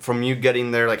process from you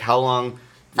getting there? Like how long?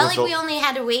 Felt was like the- we only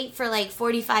had to wait for like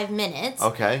 45 minutes.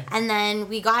 Okay. And then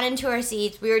we got into our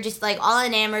seats. We were just like all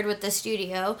enamored with the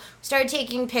studio. Started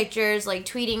taking pictures, like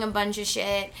tweeting a bunch of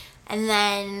shit. And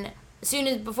then as soon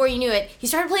as, before you knew it, he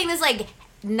started playing this like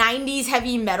 90s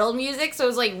heavy metal music. So it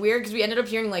was like weird because we ended up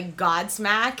hearing like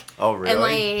Godsmack. Oh, really? And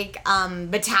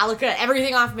like Metallica,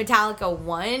 everything off Metallica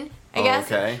 1. I Oh, guess.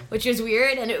 okay. Which was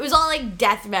weird. And it was all like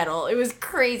death metal. It was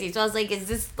crazy. So I was like, is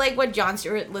this like what Jon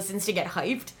Stewart listens to get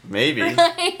hyped? Maybe.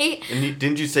 Right? And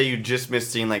didn't you say you just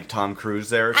missed seeing like Tom Cruise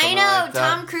there? Or I something know, like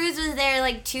that? Tom Cruise was there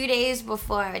like 2 days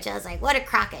before, which I was like, what a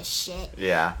crock of shit.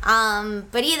 Yeah.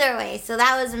 But either way, so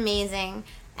that was amazing.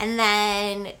 And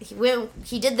then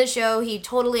he did the show, he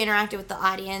totally interacted with the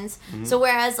audience. Mm-hmm. So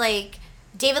whereas like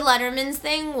David Letterman's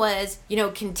thing was, you know,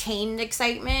 contained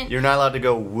excitement. You're not allowed to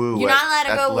go woo. You're not allowed to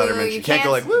at go the Letterman. woo. You can't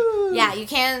go like woo. Yeah, you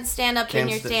can't stand up in Can't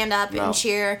your sta- stand up no. and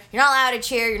cheer. You're not allowed to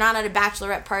cheer. You're not at a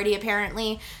bachelorette party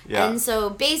apparently. Yeah. And so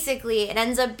basically, it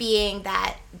ends up being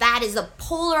that is the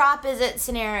polar opposite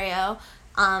scenario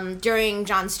during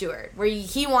Jon Stewart, where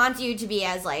he wants you to be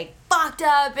as like fucked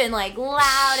up and like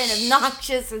loud and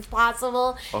obnoxious as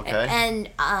possible. Okay.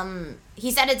 And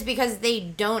he said it's because they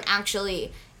don't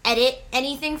actually edit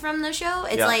anything from the show.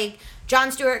 It's Yeah. like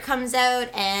Jon Stewart comes out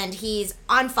and he's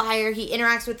on fire. He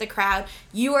interacts with the crowd.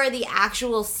 You are the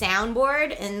actual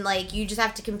soundboard, and like you just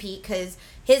have to compete because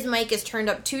his mic is turned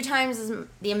up 2 times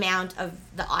the amount of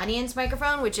the audience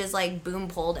microphone, which is like boom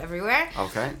pulled everywhere.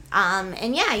 Okay.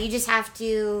 And yeah, you just have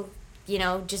to, you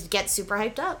know, just get super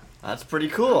hyped up. That's pretty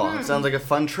cool. Mm-hmm. It sounds like a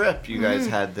fun trip you guys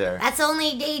had there. That's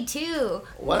only day 2.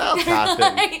 What else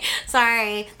happened?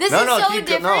 Sorry. This No, is no, so keep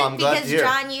go- different no, I'm glad to because hear.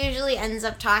 John usually ends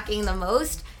up talking the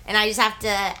most, and I just have to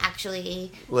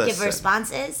actually give Listen.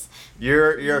 responses.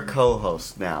 You're a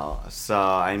co-host now, so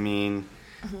I mean,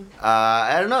 Mm-hmm.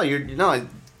 I don't know.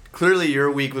 Clearly your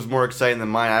week was more exciting than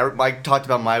mine. I talked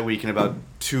about my week in about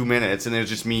 2 minutes, and it was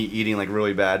just me eating like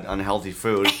really bad, unhealthy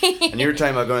food. And you were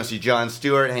talking about going to see Jon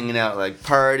Stewart, hanging out at like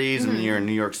parties, Mm-hmm. and you're in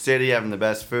New York City having the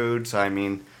best food. So I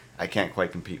mean, I can't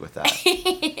quite compete with that.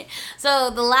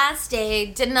 So the last day,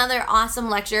 did another awesome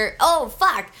lecture. Oh,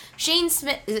 fuck. Shane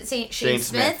Smith, is it Shane Shane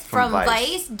Smith Smith from from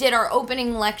Vice did our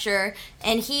opening lecture,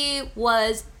 and he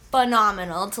was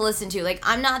phenomenal to listen to. Like,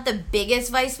 I'm not the biggest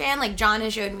Vice fan. Like, John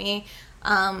has showed me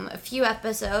a few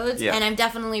episodes, Yeah. and I've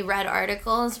definitely read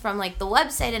articles from, like, the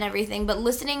website and everything, but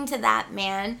listening to that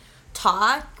man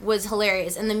talk was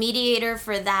hilarious. And the mediator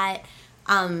for that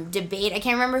debate, I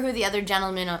can't remember who the other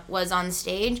gentleman was on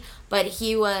stage, but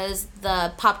he was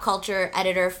the pop culture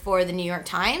editor for the New York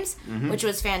Times, which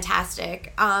was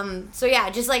fantastic. So yeah,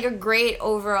 just like a great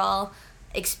overall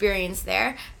experience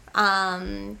there.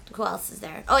 Who else is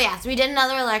there? Oh yeah, so we did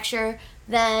another lecture.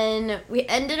 Then we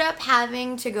ended up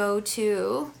having to go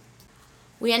to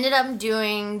we ended up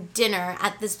doing dinner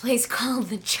at this place called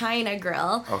the China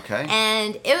Grill. Okay.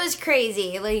 And it was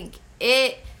crazy. Like,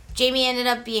 Jamie ended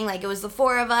up being like, it was the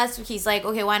four of us. He's like,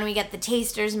 okay, why don't we get the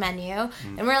Tasters menu?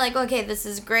 And we're like, okay, this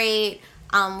is great.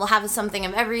 We'll have something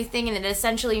of everything. And it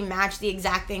essentially matched the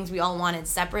exact things we all wanted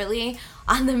separately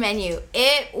on the menu.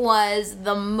 It was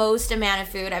the most amount of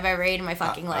food I've ever ate in my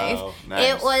fucking life.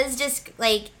 Nice. It was just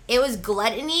like, it was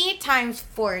gluttony times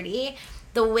 40.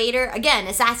 The waiter, again,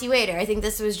 a sassy waiter. I think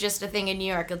this was just a thing in New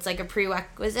York. It's like a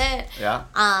prerequisite. Yeah.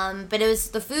 But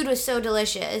the food was so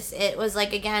delicious. It was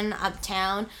like, again,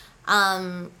 uptown.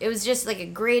 It was just like a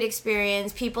great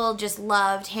experience. People just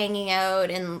loved hanging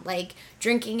out and like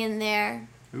drinking in there.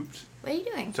 Oops. What are you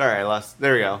doing? Sorry, I lost.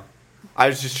 There we go. I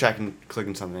was just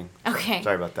clicking something. Okay.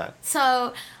 Sorry about that.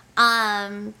 So,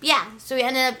 yeah. So we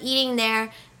ended up eating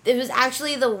there. It was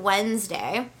actually the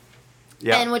Wednesday.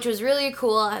 Yeah. And which was really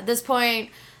cool. At this point,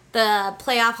 the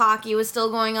playoff hockey was still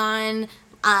going on.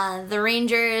 The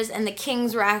Rangers and the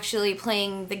Kings were actually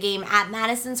playing the game at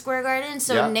Madison Square Garden.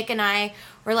 So Yeah. Nick and I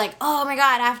were like, oh my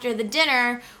God, after the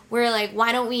dinner, we're like,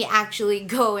 why don't we actually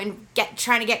go and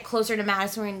trying to get closer to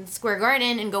Madison Square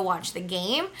Garden and go watch the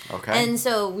game? Okay. And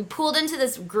so we pulled into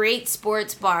this great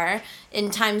sports bar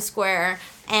in Times Square.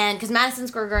 And because Madison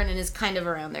Square Garden is kind of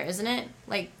around there, isn't it?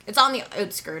 Like, it's on the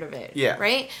outskirt of it. Yeah.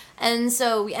 Right? And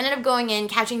so we ended up going in,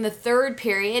 catching the third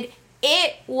period.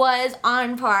 It was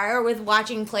on par with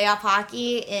watching playoff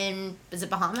hockey in, is it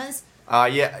Bahamas?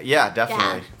 Yeah, definitely.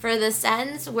 Yeah, for the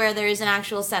Sens, where there's an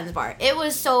actual Sens bar. It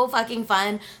was so fucking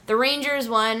fun. The Rangers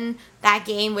won that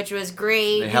game, which was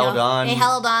great. They held on. They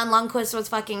held on. Lundqvist was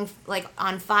fucking, like,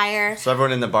 on fire. So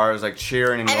everyone in the bar was like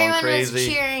cheering and Everyone going crazy. was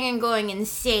cheering and going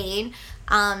insane.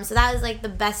 So that was like the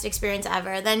best experience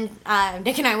ever. Then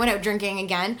Nick and I went out drinking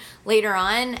again later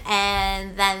on.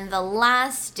 And then the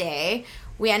last day,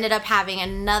 we ended up having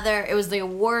it was the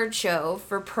award show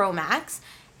for Promax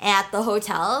at the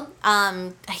hotel.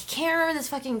 I can't remember this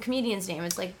fucking comedian's name.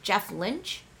 It's like Jeff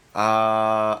Lynch.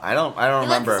 I don't remember.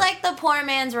 He looks like the poor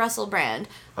man's Russell Brand.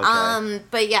 Okay.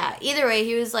 But yeah, either way,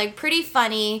 he was like pretty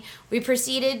funny. We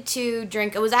proceeded to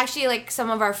drink. It was actually like some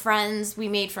of our friends we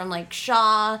made from like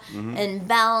Shaw and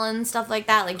Bell and stuff like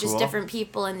that. Like just Cool. different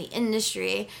people in the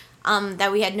industry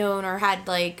that we had known or had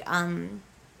like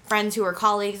friends who were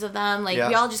colleagues of them. Like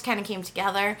we all just kind of came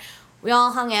together. We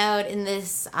all hung out in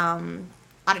this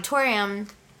auditorium,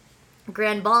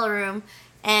 grand ballroom,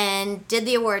 and did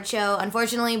the award show.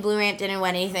 Unfortunately, Blue Ant didn't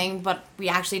win anything, but we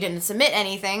actually didn't submit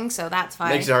anything, so that's fine.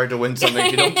 Makes it hard to win something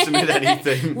if you don't submit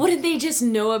anything. Wouldn't they just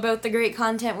know about the great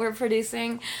content we're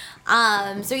producing?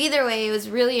 So either way, it was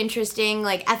really interesting.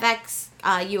 Like FX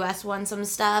US won some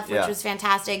stuff, which was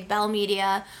fantastic. Bell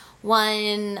Media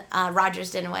won.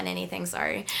 Rogers didn't win anything,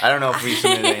 sorry. I don't know if we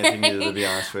submitted anything either, to be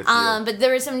honest with you. But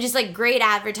there was some just like great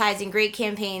advertising, great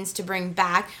campaigns to bring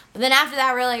back. But then after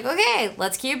that, we're like, okay,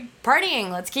 let's keep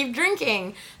partying, let's keep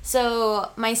drinking.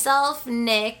 So myself,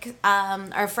 Nick,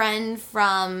 our friend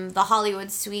from the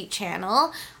Hollywood Suite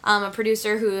channel, a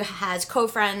producer who has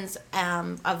co-friends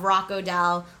of Rock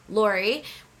O'Dell, Lori,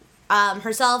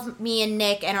 herself, me, and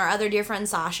Nick, and our other dear friend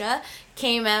Sasha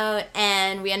came out,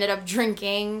 and we ended up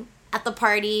drinking at the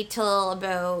party till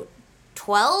about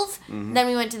 12. Then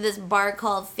we went to this bar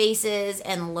called Faces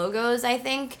and Logos, I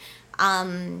think,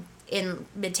 in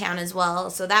Midtown as well.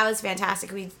 So that was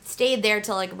fantastic. We stayed there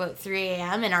till like about 3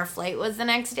 a.m. and our flight was the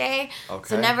next day. Okay.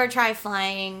 So never try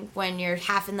flying when you're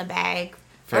half in the bag.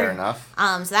 Fair enough.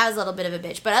 So that was a little bit of a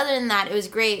bitch. But other than that, it was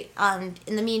great.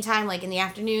 In the meantime, like in the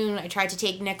afternoon, I tried to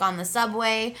take Nick on the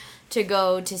subway to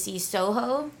go to see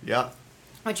Soho, Yeah.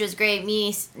 which was great.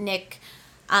 Me, Nick,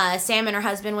 Sam and her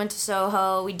husband went to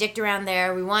Soho. We dicked around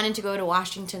there. We wanted to go to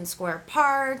Washington Square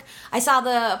Park. I saw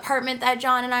the apartment that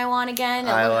John and I want again.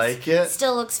 I like it.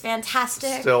 Still looks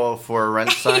fantastic. Still for a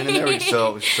rent sign in there. We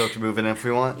still can move in if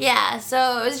we want. Yeah,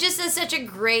 so it was just such a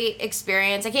great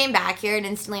experience. I came back here and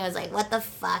instantly was like, what the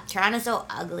fuck? Toronto's so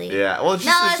ugly. Yeah. Well, it's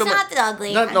No, just it's there's so not much, that ugly.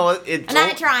 it's I'm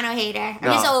not a Toronto hater. I'm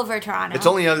No. just over Toronto. It's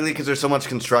only ugly because there's so much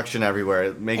construction everywhere.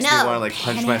 It makes me I know, want to like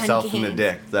punch panic myself in the games.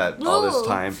 dick that all this Ooh.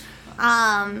 time.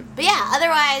 But yeah,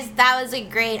 otherwise that was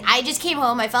like great. I just came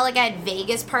home. I felt like I had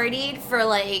Vegas partied for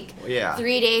like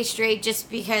 3 days straight, just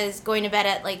because going to bed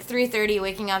at like 3:30,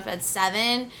 waking up at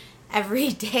 7 every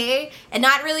day, and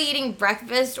not really eating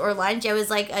breakfast or lunch. It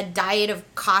was like a diet of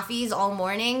coffees all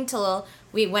morning till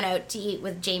we went out to eat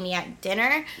with Jamie at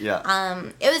dinner.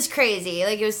 Yeah. It was crazy.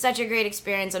 Like it was such a great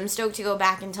experience. I'm stoked to go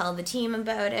back and tell the team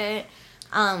about it.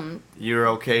 You're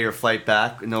okay. Your flight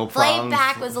back, no Flight problems.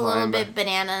 back was a little flying bit back?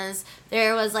 bananas.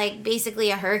 There was like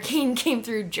basically a hurricane came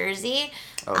through Jersey.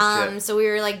 Oh, shit. So we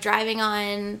were like driving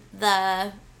on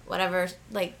the whatever,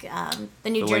 like the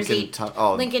New The Jersey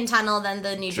Lincoln Tunnel, then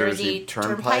the New Jersey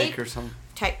Turnpike or something.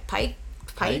 Pike.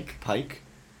 Pike.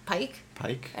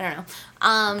 I don't know.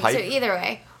 So Pike? either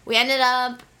way, we ended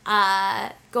up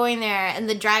going there, and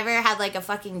the driver had like a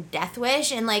fucking death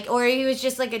wish, and like, or he was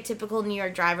just like a typical New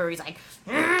York driver where he's like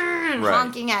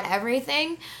honking at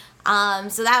everything.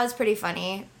 So that was pretty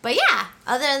funny. But yeah,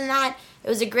 other than that, it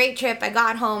was a great trip. I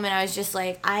got home and I was just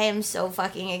like, I am so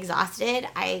fucking exhausted.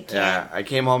 I can't. Yeah, I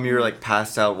came home. You were like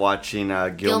passed out watching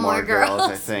Gilmore Girls.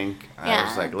 I think. Yeah. I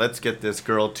was like, let's get this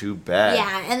girl to bed.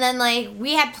 Yeah, and then like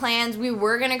we had plans. We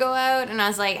were gonna go out, and I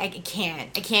was like, I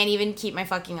can't even keep my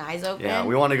fucking eyes open. Yeah,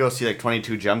 we want to go see like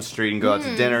 22 Jump Street and go out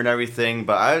to dinner and everything.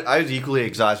 But I was equally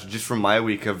exhausted just from my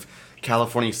week of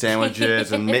California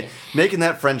sandwiches and making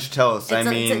that French toast.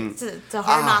 It's a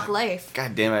hard knock life.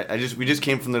 God damn it! We just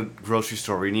came from the grocery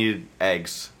store. We needed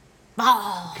eggs.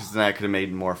 Oh. Because then I could have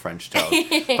made more French toast.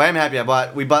 But I'm happy.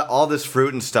 We bought all this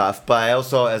fruit and stuff. But I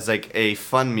also, as like a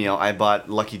fun meal, I bought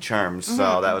Lucky Charms.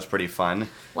 So that was pretty fun.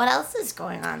 What else is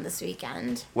going on this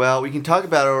weekend? Well, we can talk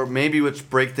about it, or maybe let's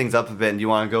break things up a bit. Do you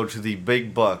want to go to the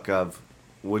big book of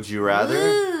Would You Rather?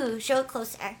 Ooh, show it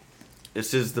closer.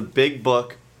 This is the big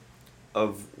book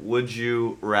of Would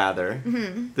You Rather.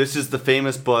 Mm-hmm. This is the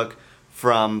famous book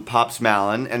from Pops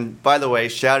Malin. And by the way,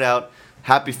 shout out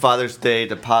Happy Father's Day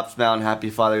to Pops Malin. Happy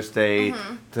Father's Day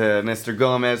to Mr.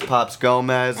 Gomez, Pops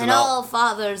Gomez. And all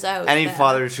fathers out any there.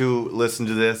 fathers who listen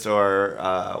to this or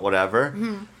whatever.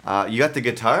 You got the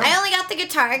guitar? I only got the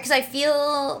guitar because I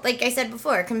feel, like I said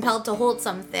before, compelled to hold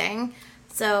something.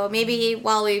 So maybe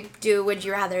while we do Would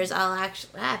You Rathers, I'll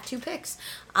actually, I have 2 picks,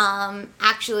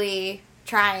 actually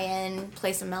try and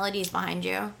play some melodies behind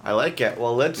you. I like it.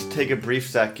 Well, let's take a brief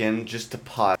second just to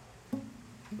pause.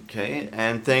 Okay,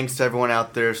 and thanks to everyone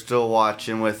out there still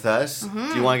watching with us.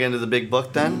 Do you want to get into the big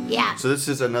book then? Yeah. So this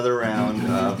is another round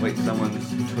of, wait, someone's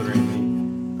twittering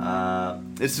me.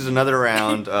 This is another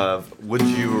round of Would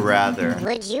You Rather.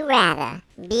 Would you rather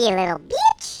be a little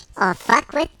bitch or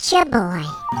fuck with your boy?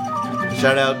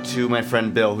 Shout out to my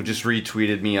friend Bill who just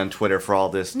retweeted me on Twitter for all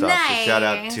this stuff. Nice. So shout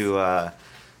out to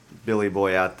Billy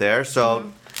Boy out there.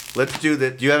 So let's do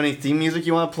that. Do you have any theme music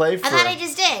you want to play? I thought I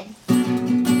just did.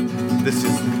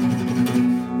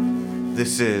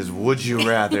 This is Would You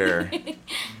Rather,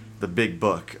 the big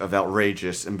book of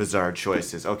outrageous and bizarre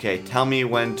choices. Okay, tell me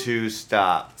when to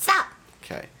stop. Stop.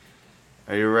 Okay.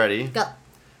 Are you ready? Go.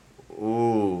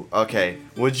 Ooh, okay.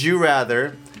 Would you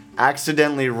rather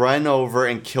accidentally run over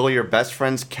and kill your best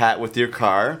friend's cat with your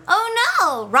car, Oh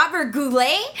no, Robert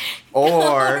Goulet?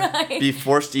 or Right. be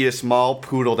forced to eat a small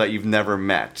poodle that you've never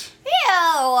met?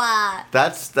 Ew.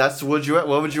 That's what would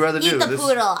you rather Eat do? the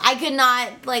poodle. I could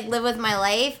not live with my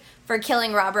life for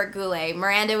killing Robert Goulet.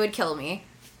 Miranda would kill me.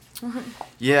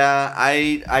 Yeah,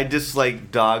 I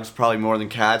dislike dogs probably more than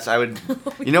cats. I would,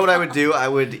 you know what I would do? I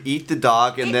would eat the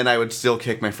dog and then I would still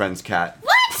kick my friend's cat.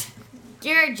 What?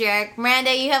 You're a jerk.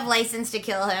 Miranda, you have license to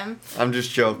kill him. I'm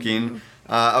just joking.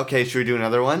 Okay, should we do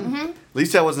another one? At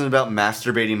least that wasn't about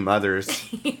masturbating mothers.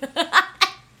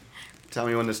 Tell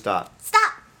me when to stop.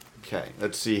 Stop. Okay,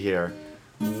 let's see here.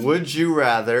 Would you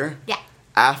rather, Yeah.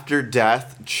 after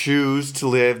death, choose to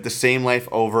live the same life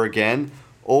over again,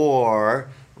 or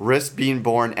risk being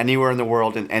born anywhere in the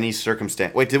world in any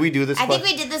circumstance? Wait, did we do this? I think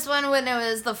we did this one when it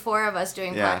was the 4 of us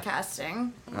doing Yeah.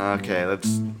 podcasting. Okay,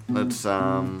 let's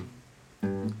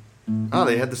Oh,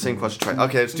 they had the same question twice.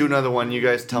 Okay, let's do another one. You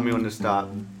guys tell me when to stop.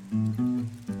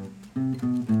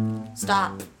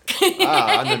 Stop.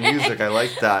 On the music, I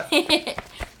like that.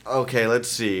 Okay, let's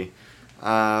see.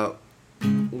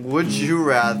 Would you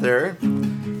rather?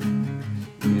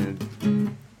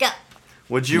 Go.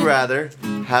 Would you rather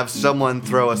have someone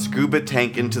throw a scuba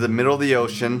tank into the middle of the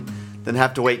ocean, then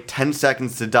have to wait 10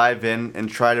 seconds to dive in and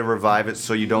try to revive it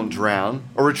so you don't drown,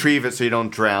 or retrieve it so you don't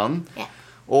drown? Yeah.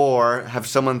 Or have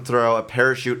someone throw a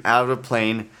parachute out of a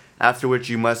plane, after which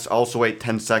you must also wait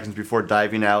 10 seconds before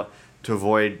diving out to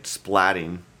avoid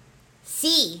splatting?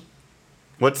 C.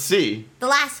 What's C? The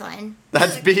last one.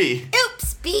 That's B.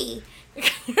 Oops, B.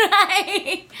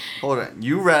 Right. Hold on.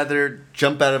 You rather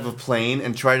jump out of a plane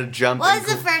and try to jump... What and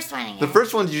was the first one again? The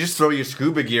first one, you just throw your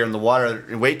scuba gear in the water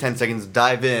and wait 10 seconds,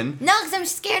 dive in. No, because I'm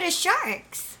scared of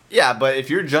sharks. Yeah, but if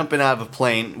you're jumping out of a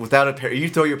plane without a you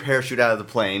throw your parachute out of the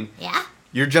plane, Yeah?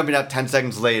 you're jumping out 10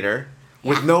 seconds later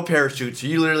with Yeah. no parachute, so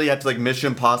you literally have to, Mission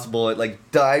Impossible it,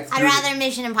 dive through... I'd rather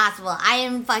Mission Impossible. I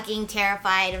am fucking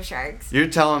terrified of sharks. You're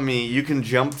telling me you can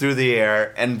jump through the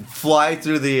air and fly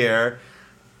through the air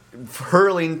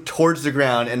hurling towards the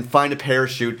ground and find a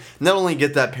parachute. Not only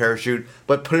get that parachute,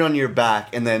 but put it on your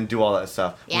back and then do all that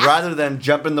stuff. Yeah. Rather than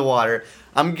jump in the water,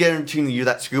 I'm guaranteeing you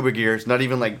that scuba gear is not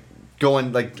even like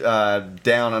going like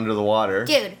down under the water.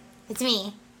 Dude, it's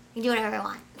me. You can do whatever I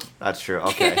want. That's true.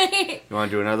 Okay. You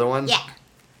want to do another one? Yeah.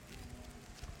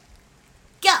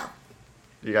 Go.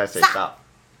 You guys say Stop. stop.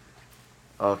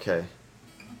 Okay.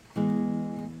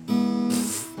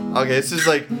 Okay, this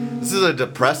is a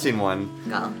depressing one.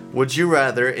 Go. Would you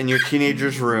rather, in your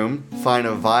teenager's room, find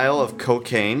a vial of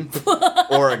cocaine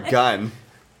or a gun?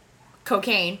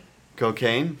 Cocaine.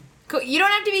 Cocaine? You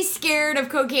don't have to be scared of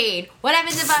cocaine. What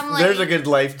happens if I'm like... There's a good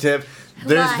life tip.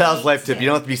 There's Val's life tip. You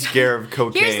don't have to be scared of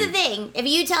cocaine. Here's the thing. If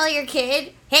you tell your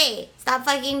kid, hey, stop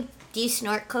fucking... Do you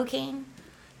snort cocaine?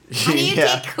 How do you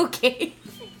take cocaine?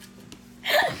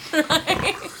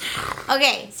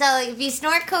 Okay, so if you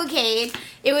snort cocaine,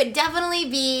 it would definitely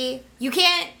be... You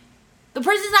can't... The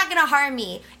person's not gonna harm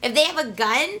me. If they have a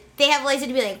gun, they have a license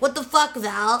to be like, what the fuck,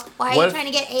 Val? Why are you trying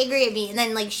to get angry at me and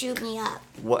then, like, shoot me up?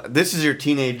 What? This is your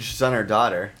teenage son or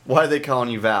daughter. Why are they calling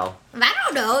you Val? I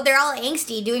don't know. They're all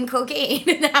angsty doing cocaine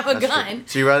and have a That's gun. true.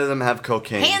 So you rather them have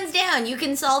cocaine? Hands down, you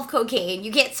can solve cocaine.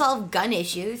 You can't solve gun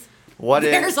issues. What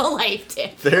if... There's a life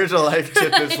tip. There's a life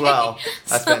tip as well.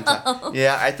 That's So- fantastic.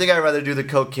 Yeah, I think I'd rather do the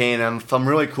cocaine. If I'm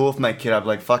really cool with my kid, I'd be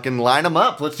like, fucking line them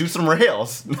up. Let's do some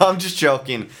rails. No, I'm just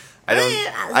joking. I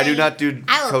do not do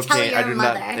I will tell cocaine. your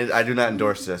mother. I do not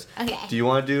endorse this. Okay. Do you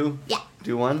want to Yeah.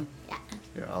 do one? Yeah.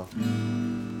 Here, I'll.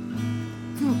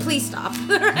 Please stop.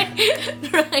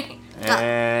 right. Go.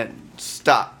 And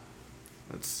stop.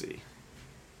 Let's see.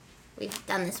 We've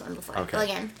done this one before. Okay. Go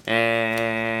again.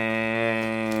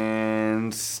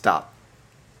 And stop.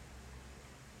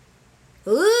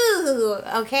 Ooh,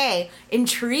 okay.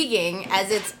 Intriguing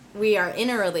as we are in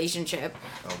a relationship.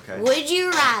 Okay. Would you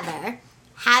rather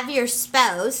have your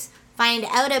spouse find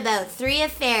out about 3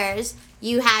 affairs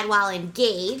you had while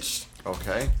engaged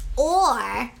Okay.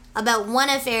 or about 1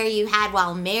 affair you had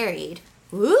while married?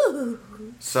 Ooh.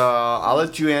 So I'll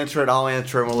let you answer it. I'll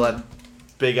answer it. We'll let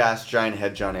big ass giant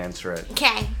head John answer it.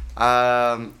 Okay.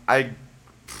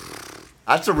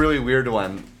 That's a really weird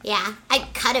one. Yeah,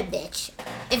 I'd cut a bitch.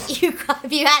 If you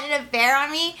had an affair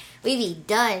on me, we'd be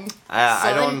done.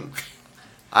 I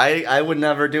would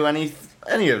never do any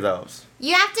of those.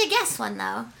 You have to guess one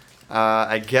though.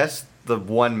 I guess the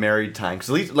one married time, because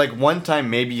at least like one time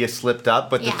maybe you slipped up,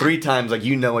 but the Yeah. 3 times like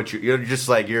you know what you're just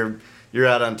like you're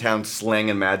out on town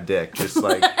slanging mad dick, just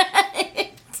like.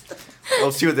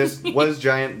 Let's see what does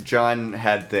giant John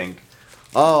Head think.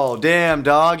 Oh damn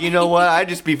dog, you know what? I'd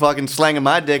just be fucking slanging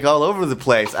my dick all over the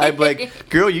place. I'd be like,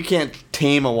 girl, you can't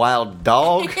tame a wild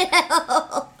dog.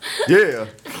 Yeah.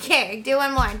 Okay, do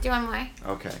one more.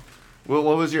 Okay. Well,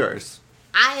 what was yours?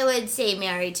 I would say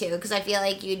married too, because I feel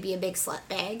like you'd be a big slut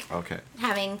bag Okay.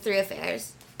 having 3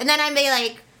 affairs. And then I'd be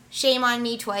like, shame on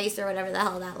me twice or whatever the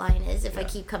hell that line is if I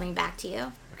keep coming back to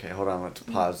you. Okay, hold on. Let's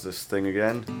pause this thing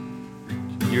again.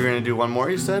 You're gonna do one more,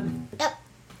 you said? Yep.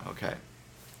 Okay.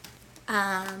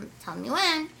 Tell me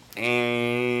when.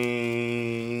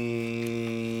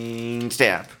 And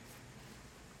stamp.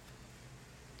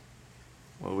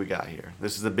 What do we got here?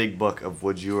 This is the big book of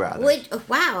Would You Rather.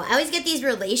 Wow, I always get these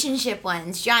relationship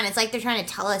ones. John, it's like they're trying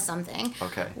to tell us something.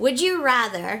 Okay. Would you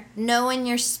rather know when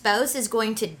your spouse is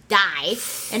going to die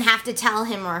and have to tell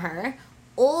him or her,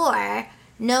 or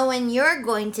know when you're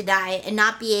going to die and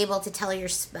not be able to tell your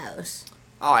spouse?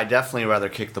 Oh, I definitely rather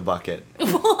kick the bucket.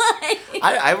 What?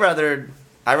 I'd rather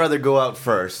go out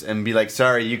first and be like,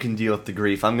 sorry, you can deal with the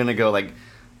grief. I'm gonna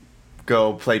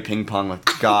go play ping pong with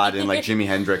God and like Jimi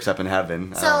Hendrix up in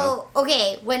heaven. I don't know. So,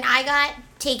 okay, when I got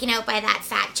taken out by that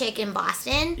fat chick in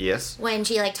Boston, Yes. when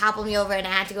she like toppled me over and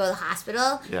I had to go to the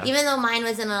hospital, Yeah. even though mine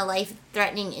wasn't a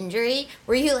life-threatening injury,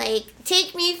 were you like,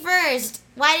 take me first?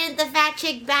 Why didn't the fat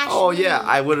chick bash me? Oh yeah,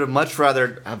 I would have much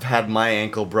rather have had my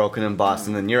ankle broken in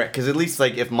Boston than your, because at least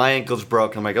like if my ankle's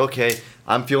broken, I'm like, okay,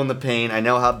 I'm feeling the pain. I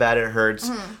know how bad it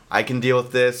hurts. I can deal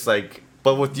with this. Like,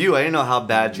 but with you, I didn't know how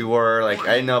bad you were. Like,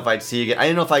 I didn't know if I'd see you again. I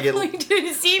didn't know if I get. You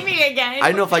didn't see me again. I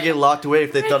didn't know if I get locked away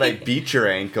if they thought I beat your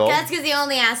ankle. That's because he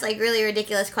only asked like really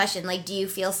ridiculous question, like, do you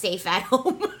feel safe at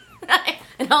home?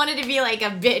 And I wanted to be like a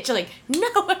bitch, like, no,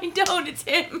 I don't. It's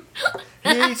him.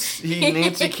 He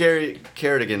Nancy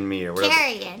Kerrigan me or whatever.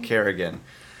 Kerrigan.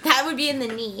 That would be in the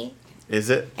knee. Is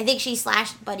it I think she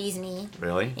slashed Buddy's knee.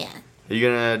 really? Yeah. Do you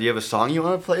have a song you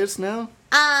want to play us now?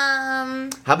 Um.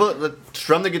 How about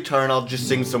strum the guitar and I'll just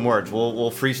sing some words.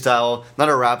 We'll freestyle, not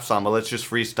a rap song, but let's just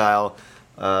freestyle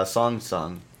song.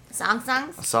 Songs? A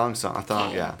song. I thought,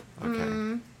 Okay. yeah.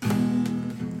 Okay.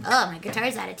 Oh, my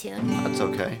guitar's out of tune. That's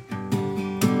okay.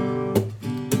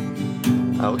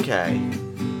 Okay.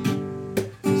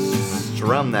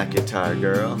 Strum that guitar,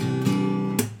 girl.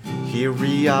 Here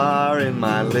we are in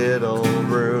my little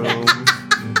room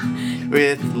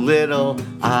with little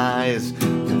eyes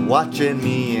watching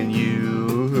me and you.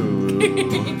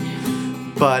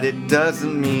 But it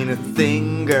doesn't mean a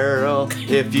thing, girl,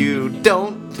 if you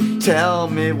don't tell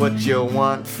me what you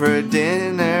want for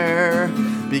dinner.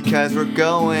 Because we're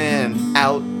going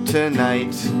out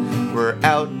tonight. We're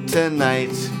out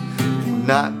tonight.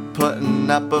 Not putting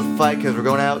up a fight because we're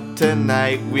going out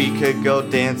tonight. We could go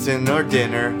dancing or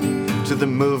dinner, to the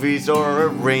movies or a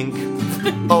rink.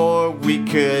 Or we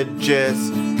could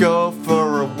just go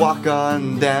for a walk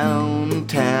on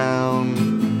downtown.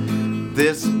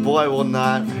 This boy will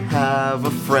not have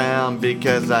a frown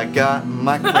because I got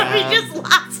my crown. We just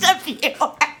lost a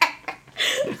viewer.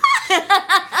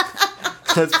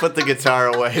 Let's put the guitar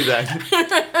away then.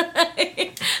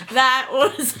 That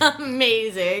was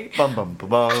amazing. Bum bum bum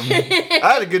bum. I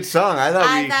had a good song. I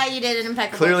thought you did an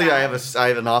impeccable clearly job. I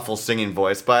have an awful singing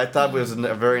voice, but I thought it was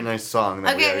a very nice song.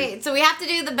 Okay, wait. So we have to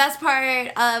do the best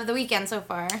part of the weekend so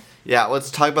far. Yeah, let's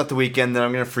talk about the weekend. Then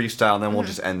I'm gonna freestyle, and then we'll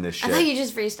just end this I shit. thought you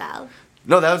just freestyled.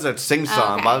 No, that was a sing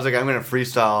song. okay. But I was like, I'm gonna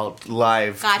freestyle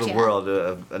live to Gotcha. the world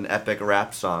an epic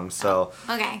rap song. So,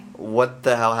 Okay. what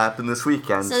the hell happened this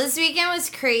weekend? So this weekend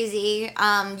was crazy.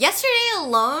 Yesterday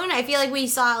alone, I feel like we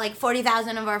saw like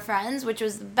 40,000 of our friends, which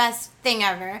was the best thing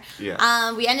ever.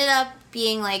 Yeah. We ended up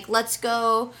being like, let's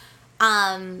go.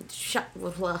 I don't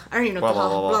even know what the Blah,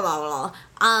 hell. blah, Blah, blah.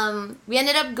 blah, blah. We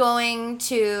ended up going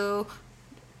to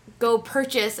go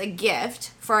purchase a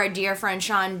gift for our dear friend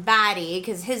Sean Batty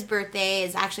because his birthday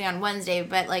is actually on Wednesday,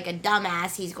 but like a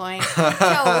dumbass, he's going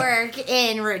to work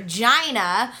in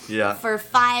Regina Yeah. for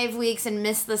 5 weeks and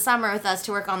miss the summer with us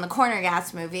to work on the Corner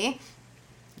Gas movie.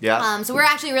 Yeah. So we're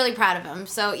actually really proud of him.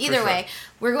 So either sure. way,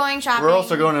 we're going shopping. We're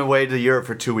also going away to Europe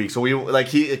for 2 weeks, so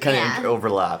it kind of Yeah.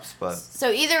 overlaps, but So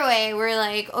either way, we're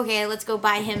like, okay, let's go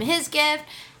buy him his gift.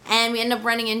 And we end up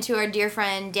running into our dear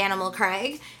friend Danimal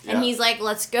Craig, and Yeah. he's like,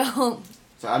 let's go.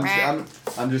 so I'm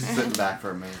just sitting back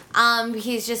for a minute.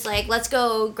 He's just like, let's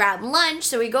go grab lunch.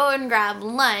 So we go and grab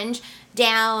lunch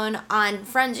down on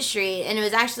Front Street, and it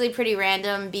was actually pretty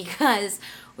random because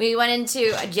we went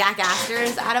into a Jack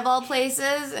Astor's out of all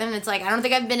places, and it's like, I don't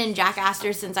think I've been in Jack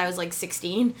Astor's since I was like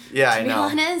 16. Yeah, to I be know.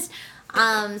 honest.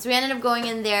 So we ended up going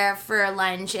in there for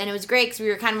lunch, and it was great because we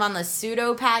were kind of on the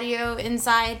pseudo patio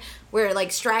inside where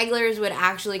like stragglers would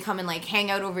actually come and like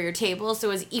hang out over your table. So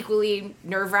it was equally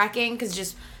nerve-wracking because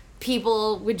just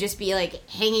people would just be like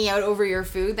hanging out over your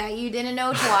food that you didn't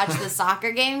know to watch the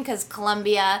soccer game because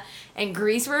Colombia and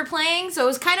Greece were playing. So it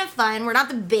was kind of fun. We're not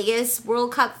the biggest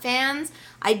World Cup fans.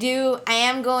 I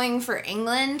am going for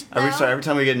England, though. Every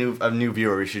time we get a new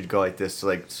viewer, we should go like this to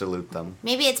like salute them.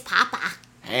 Maybe it's Papa.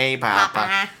 Hey, Papa.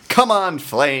 Papa. Come on,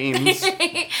 Flames.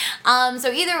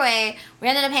 So either way, we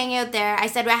ended up hanging out there. I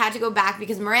said I had to go back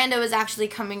because Miranda was actually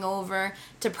coming over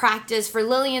to practice for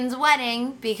Lillian's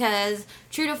wedding because,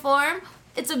 true to form,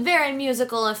 it's a very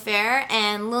musical affair,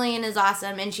 and Lillian is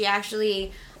awesome, and she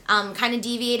actually kind of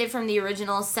deviated from the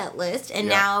original set list, and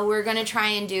Yeah. now we're going to try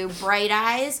and do Bright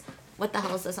Eyes. What the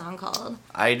hell is the song called?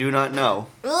 I do not know.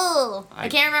 Ooh, I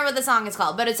can't remember what the song is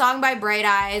called, but a song by Bright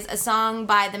Eyes, a song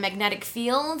by the Magnetic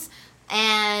Fields,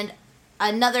 and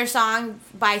another song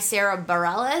by Sarah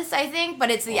Bareilles, I think,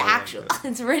 but it's the actual,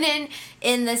 it's written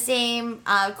in the same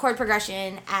chord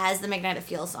progression as the Magnetic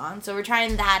Fields song. So we're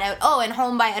trying that out. Oh, and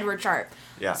Home by Edward Sharpe.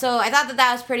 Yeah. So I thought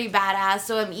that was pretty badass.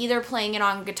 So I'm either playing it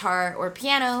on guitar or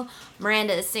piano.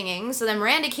 Miranda is singing. So then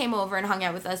Miranda came over and hung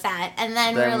out with us and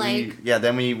then we're like...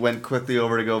 Then we went quickly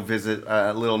over to go visit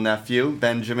little nephew,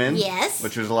 Benjamin. Yes.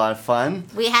 Which was a lot of fun.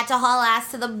 We had to haul ass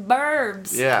to the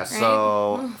burbs. Yeah, right?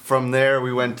 so from there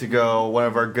we went to go, one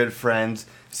of our good friends,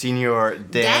 Senior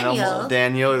Daniel.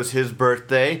 Daniel, it was his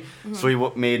birthday, so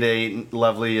we made a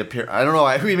lovely appearance. I don't know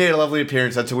why we made a lovely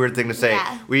appearance. That's a weird thing to say.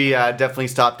 Yeah. We definitely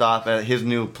stopped off at his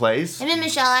new place. Him and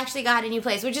Michelle actually got a new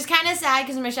place, which is kind of sad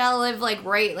because Michelle lived like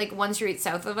one street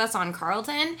south of us on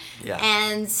Carlton. Yeah.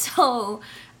 And so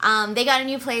they got a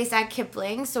new place at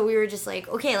Kipling, so we were just like,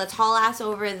 okay, let's haul ass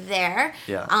over there.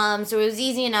 Yeah. So it was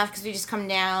easy enough because we just come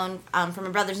down from my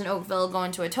brother's in Oakville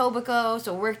going to Etobicoke,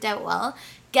 so it worked out well.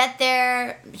 Get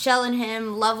there, Michelle and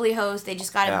him, lovely host. They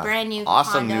just got a brand new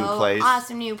Awesome condo. new place.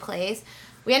 Awesome new place.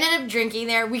 We ended up drinking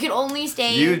there. We could only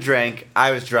stay. You drank,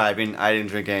 I was driving, I didn't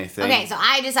drink anything. Okay, so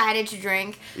I decided to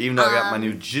drink. Even though I got my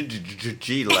new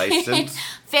G license.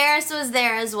 Ferris was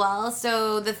there as well,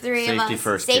 so the three of us. Safety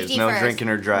first, kids. No drinking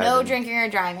or driving. No drinking or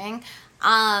driving.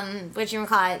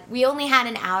 whatchamacallit, we only had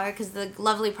an hour because the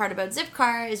lovely part about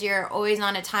Zipcar is you're always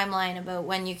on a timeline about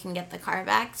when you can get the car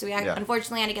back. So we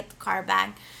unfortunately had to get the car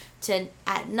back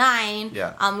at 9.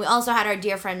 Yeah. We also had our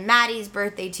dear friend Maddie's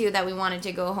birthday too that we wanted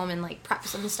to go home and like prep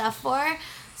some stuff for.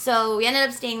 So we ended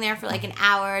up staying there for like an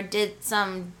hour, did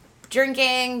some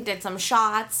drinking, did some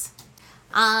shots.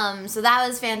 So that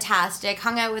was fantastic.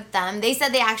 Hung out with them. They said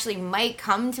they actually might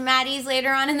come to Maddie's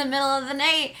later on in the middle of the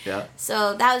night. Yeah.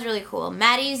 So that was really cool.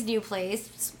 Maddie's new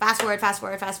place. Fast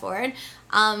forward.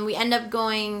 We end up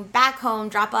going back home,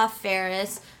 drop off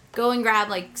Ferris, go and grab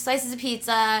like slices of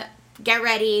pizza, get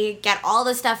ready, get all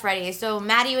the stuff ready. So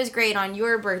Maddie was great on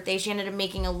your birthday. She ended up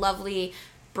making a lovely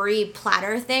brie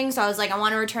platter thing. So I was like, I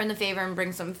want to return the favor and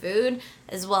bring some food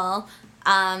as well.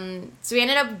 So we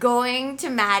ended up going to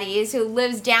Maddie's, who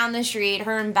lives down the street.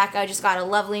 Her and Becca just got a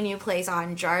lovely new place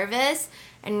on Jarvis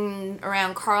and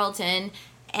around Carlton,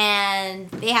 and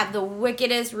they have the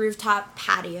wickedest rooftop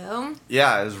patio.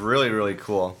 Yeah, it was really, really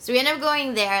cool. So we ended up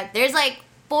going there. There's like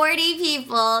 40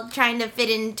 people trying to fit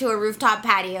into a rooftop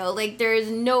patio. Like, there's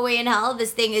no way in hell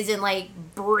this thing isn't like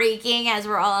breaking as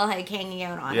we're all like hanging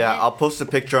out on it. Yeah, I'll post a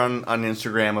picture on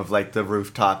Instagram of like the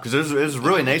rooftop because it was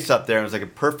really nice up there. It was like a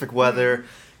perfect weather,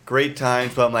 great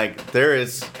times. But I'm like, there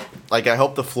is like, I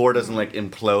hope the floor doesn't like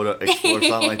explode or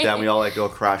something like that. And we all like go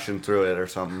crashing through it or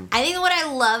something. I think what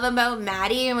I love about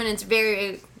Maddie, and when it's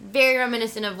very, very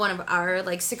reminiscent of one of our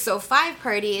like 605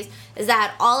 parties, is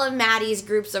that all of Maddie's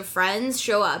groups of friends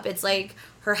show up. It's like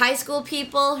her high school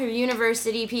people, her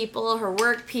university people, her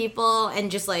work people, and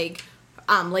just like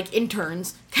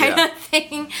interns kind of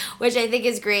thing, which I think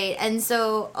is great. And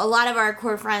so a lot of our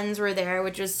core friends were there,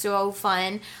 which was so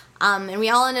fun. And we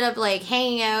all ended up like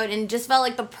hanging out and just felt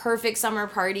like the perfect summer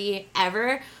party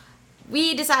ever.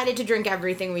 We decided to drink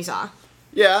everything we saw.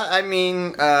 Yeah, I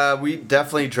mean, we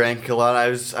definitely drank a lot. I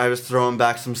was throwing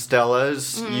back some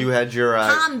Stellas. You had your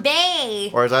Palm Bay.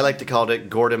 or as I like to call it,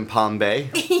 Gordon Palm Bay.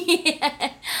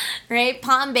 Yeah. Right?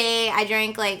 Palm Bay. I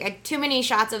drank like too many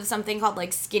shots of something called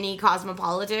like Skinny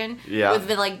Cosmopolitan. Yeah. With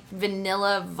like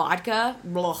vanilla vodka.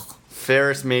 Blah.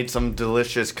 Ferris made some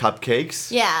delicious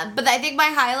cupcakes. Yeah, but I think my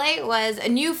highlight was a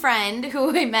new friend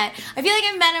who I met. I feel like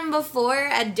I met him before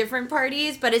at different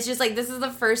parties, but it's just like this is the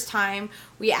first time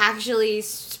we actually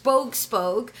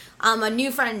spoke. A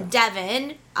new friend,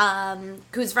 Devin,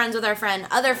 who's friends with our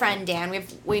other friend, Dan. We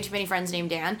have way too many friends named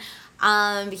Dan.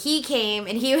 He came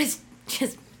and he was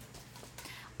just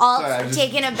all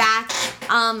taken aback.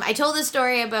 I told the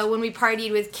story about when we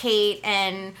partied with Kate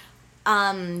and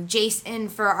Jason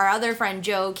for our other friend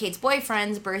Joe, Kate's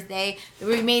boyfriend's birthday.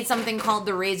 We made something called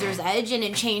the Razor's Edge, and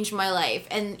it changed my life.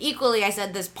 And equally, I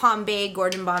said this Palm Bay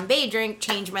Gordon Bombay drink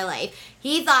changed my life.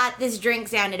 He thought this drink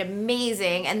sounded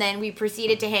amazing, and then we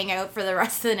proceeded to hang out for the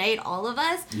rest of the night, all of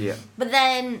us. Yeah. But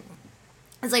then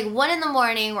it's like 1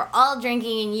 a.m. We're all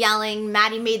drinking and yelling.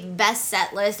 Maddie made the best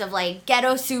set list of like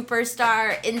Ghetto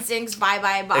Superstar, NSYNC's Bye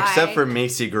Bye Bye. Except for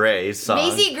Macy Gray's song.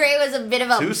 Macy Gray was a bit of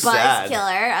a buzz killer.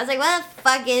 I was like, what the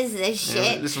fuck is this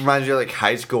shit? This reminds you of like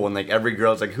high school when like every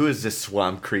girl's like, who is this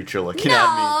swamp creature looking at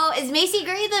No, is Macy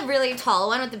Gray the really tall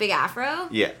one with the big afro?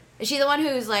 me? Yeah. Is she the one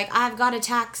who's like, I've got a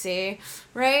taxi,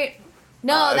 right?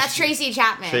 No, that's Tracy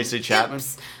Chapman. Tracy Chapman?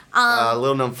 Oops.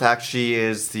 Little known fact, she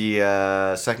is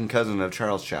the second cousin of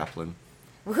Charles Chaplin.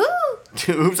 Woohoo!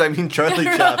 Oops, I mean Charlie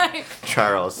Chaplin.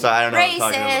 Charles. So I don't know what I'm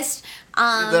talking Racist.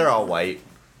 about. They're all white.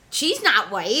 She's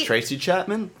not white. Tracy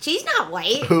Chapman? She's not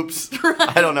white. Oops.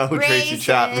 I don't know who Tracy Racist.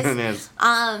 Chapman is.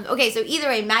 Okay, so either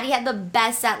way, Maddie had the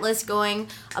best set list going.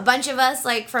 A bunch of us,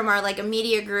 like, from our, like,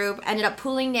 immediate group ended up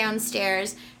pooling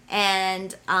downstairs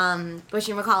and,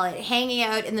 hanging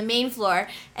out in the main floor.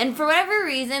 And for whatever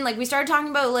reason, like, we started talking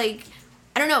about, like,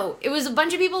 I don't know, it was a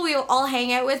bunch of people we all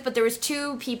hang out with, but there was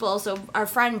 2 people, so our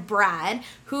friend Brad,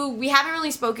 who we haven't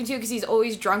really spoken to because he's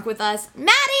always drunk with us.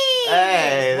 Maddie!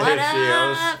 Hey, what there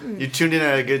up? she is. You tuned in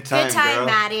at a good time, Good time, girl.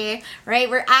 Maddie. Right?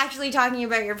 We're actually talking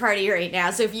about your party right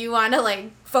now, so if you want to,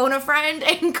 like, phone a friend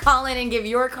and call in and give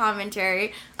your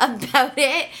commentary about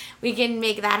it, we can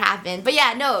make that happen. But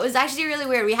yeah, no, it was actually really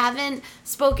weird. We haven't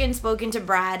spoken to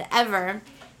Brad ever.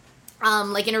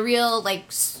 Like in a real,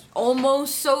 like,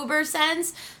 almost sober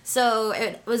sense. So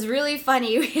it was really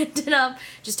funny. We ended up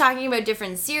just talking about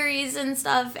different series and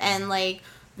stuff, and, like,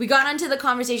 we got onto the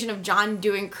conversation of John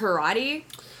doing karate.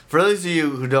 For those of you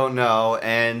who don't know,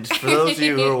 and for those of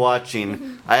you who are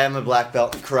watching, I am a black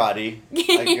belt in karate.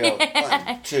 I go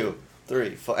 1, 2,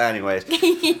 3, 4. Anyways,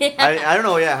 Yeah. I don't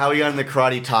know. Yeah, how we got in the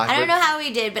karate talk. I don't know how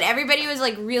we did, but everybody was,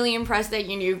 like, really impressed that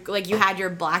you knew, like, you had your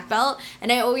black belt.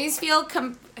 And I always feel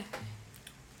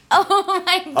oh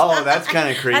my god. Oh, that's kind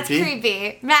of creepy. That's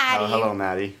creepy. Maddie. Oh, hello,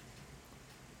 Maddie.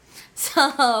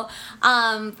 So,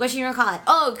 what you gonna call it?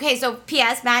 Oh, okay. So,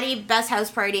 P.S. Maddie, best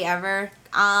house party ever.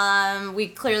 We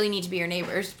clearly need to be your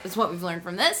neighbors. That's what we've learned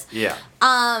from this. Yeah.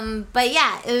 But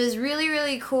yeah, it was really,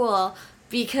 really cool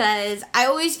because I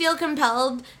always feel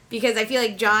compelled because I feel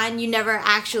like, John, you never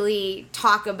actually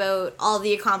talk about all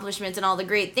the accomplishments and all the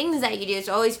great things that you do.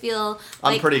 So I always feel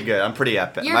like... I'm pretty good. I'm pretty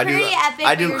epic. You're pretty epic.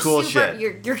 I do you're cool super,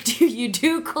 shit. You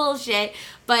do cool shit,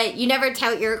 but you never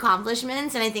tout your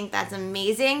accomplishments, and I think that's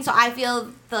amazing. So I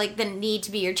feel like the need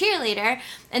to be your cheerleader.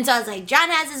 And so I was like, John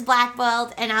has his black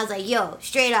belt, and I was like, yo,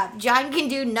 straight up, John can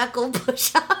do knuckle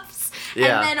push-ups.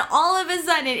 Yeah. And then all of a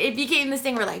sudden, it became this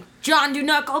thing where like, John, do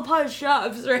knuckle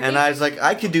push-ups, right? And I was like,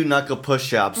 I could do knuckle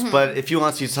push-ups, but if you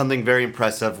want to see something very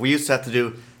impressive, we used to have to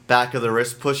do back of the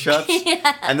wrist push-ups.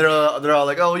 Yeah. And they're all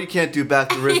like, oh, you can't do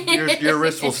back of the wrist. Your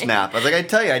wrist will snap. I was like, I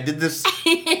tell you, I did this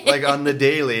like on the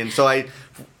daily. And so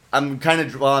I'm kind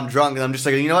of, I'm drunk, and I'm just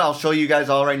like, you know what, I'll show you guys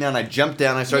all right now. And I jumped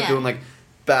down, and I started doing like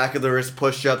back of the wrist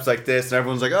push-ups like this, and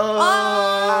everyone's like,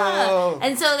 oh.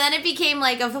 And so then it became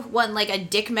like a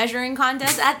dick measuring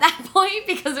contest at that point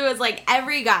because it was like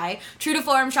every guy, true to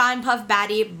form, Sean Puff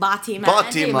Batty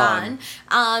Batiman,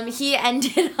 he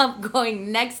ended up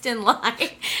going next in line,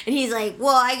 and he's like,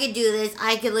 well, I could do this,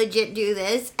 I could legit do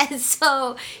this, and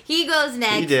so he goes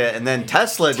next. He did, and then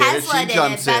Tesla did it. She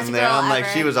jumps in there. I'm like,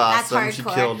 she was awesome. She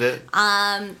killed it.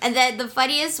 And then the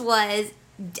funniest was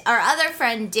our other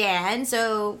friend Dan,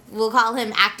 so we'll call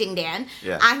him Acting Dan.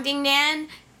 Yeah. Acting Dan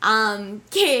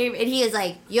came and he was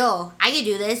like, yo, I can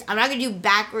do this. I'm not gonna do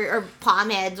backward or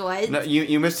palm heads ones. No,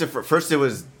 you missed it. First it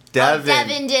was Devin. Oh,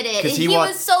 Devin did it. And he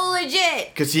was so legit.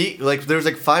 Because there was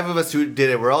like 5 of us who did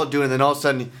it. We're all doing it, and then all of a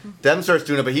sudden, Devin starts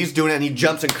doing it, but he's doing it, and he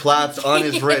jumps and claps on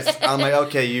his wrist. I'm like,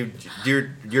 okay,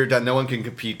 you're done. No one can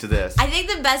compete to this. I think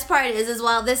the best part is, as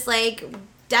well, this, like,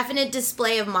 definite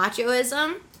display of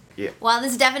machoism. Yeah. While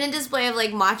this definite display of,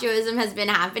 like, machoism has been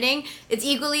happening, it's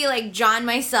equally, like, John,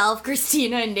 myself,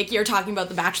 Christina, and Nikki are talking about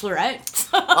The Bachelorette.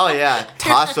 Oh, yeah.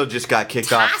 Tasso just got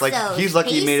kicked off. Like, he's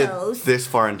lucky he made it Bezos. this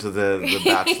far into the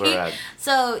Bachelorette.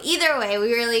 So, either way,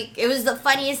 we were, like, it was the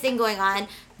funniest thing going on.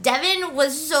 Devin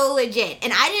was so legit.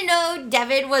 And I didn't know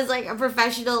Devin was, like, a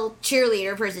professional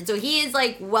cheerleader person. So, he is,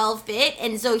 like, well fit.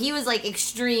 And so, he was, like,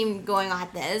 extreme going on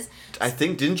this. I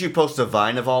think, didn't you post a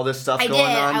Vine of all this stuff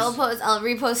going on? I'll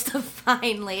repost the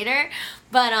Vine later.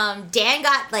 But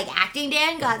Acting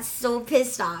Dan got so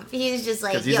pissed off. He was just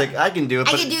like, because he's like, I can do it.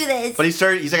 I can do this. But he's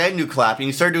like, I can do clapping.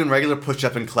 He started doing regular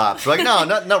push-up and claps. We're like, no,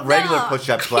 not regular No.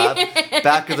 push-up clap.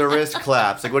 Back of the wrist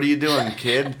claps. Like, what are you doing,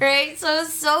 kid? Right? So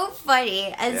it's so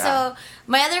funny. And Yeah. so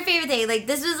my other favorite thing, like,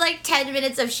 this was like 10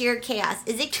 minutes of sheer chaos.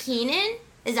 Is it Keenan?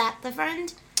 Is that the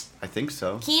friend? I think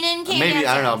so. Keenan came Maybe,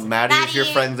 I don't know. downstairs. Maddie is your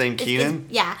friend's name, is- Keenan?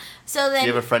 yeah. So then, Do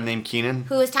you have a friend named Keenan?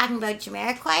 who was talking about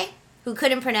Jamiroquai? Who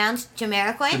couldn't pronounce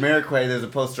Jamiroquai? Jamiroquai, there's a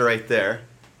poster right there.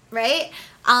 Right?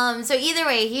 So either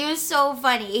way, he was so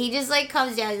funny. He just, like,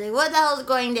 comes down. He's like, what the hell's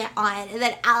going on? And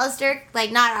then Alistair,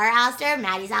 like, not our Alistair,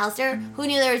 Maddie's Alistair. Who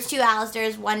knew there was 2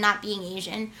 Alistairs, one not being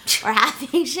Asian or half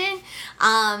Asian?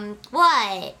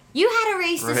 What? You had a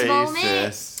racist moment?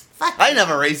 Racist. Fuck I you. didn't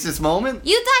have a racist moment.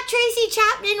 You thought Tracy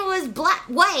Chapman was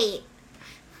white.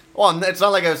 Well, it's not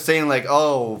like I was saying, like,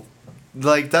 oh,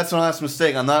 like, that's an honest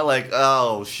mistake. I'm not like,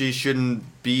 oh, she shouldn't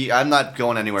be. I'm not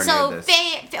going anywhere So, near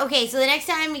this. okay, so the next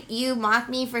time you mock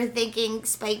me for thinking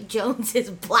Spike Jones is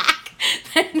black,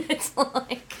 then it's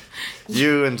like...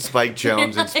 You and Spike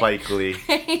Jones and Spike Lee.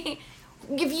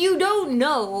 If you don't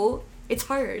know, it's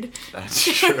hard. That's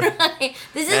true.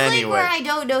 This is Anyway. like where I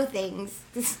don't know things.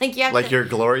 This is like you have Like to, your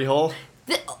glory hole?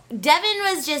 Devin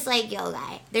was just like, yo,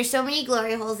 guy, there's so many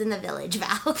glory holes in the village,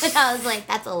 Val. And I was like,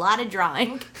 that's a lot of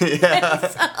drawing. Yeah.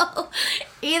 So,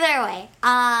 either way.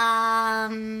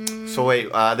 So wait,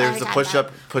 there's the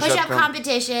push-up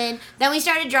competition. Then we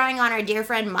started drawing on our dear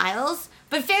friend Miles.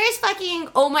 But Ferris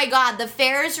oh my god, the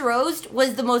Ferris roast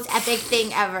was the most epic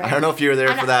thing ever. I don't know if you were there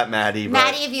I'm for not- that, Maddie. But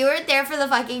Maddie, if you weren't there for the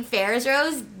fucking Ferris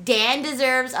roast, Dan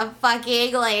deserves a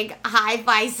fucking, like,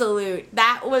 high-five salute.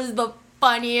 That was the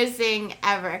funniest thing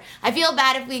ever. I feel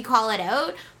bad if we call it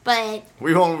out, but...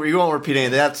 we won't repeat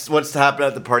anything. That's what's happened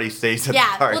at the party stays at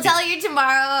Yeah, the party. we'll tell you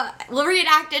tomorrow. We'll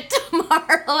reenact it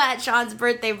tomorrow at Sean's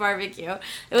birthday barbecue.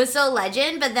 It was so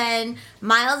legend, but then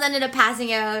Miles ended up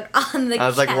passing out on the I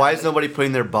was like, couch. why is nobody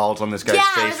putting their balls on this guy's Yeah,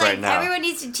 I face was like, right now? everyone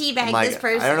needs to teabag I'm like, this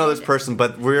person. I don't know this person,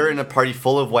 but we're in a party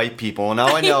full of white people, and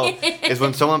all I know is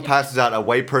when someone passes out, a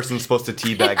white person's supposed to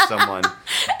teabag someone.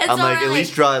 I'm so like, we're at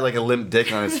least draw like a limp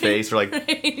dick on his face, or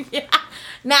like, yeah.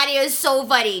 Maddie, it was so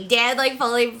funny. Dad like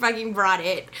fully fucking brought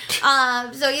it.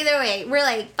 So either way, we're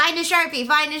like, find a Sharpie.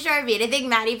 And I think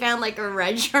Maddie found like a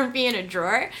red Sharpie in a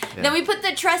drawer. Yeah. Then we put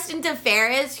the trust into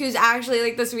Ferris, who's actually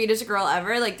like the sweetest girl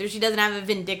ever. Like she doesn't have a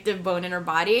vindictive bone in her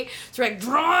body. So we're like,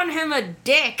 draw on him a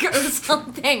dick or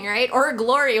something, right? Or a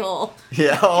glory hole.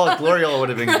 yeah, oh, Glory Hole would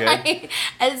have been good. Right?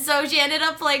 And so she ended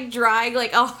up like drawing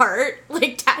like a heart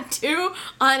like tattoo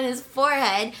on his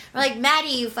forehead. We're like, Maddie,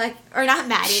 you fuck, or not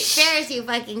Maddie, Ferris, you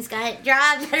fucking scut,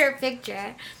 draw a better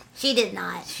picture. She did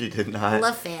not. She did not.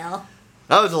 LaFail.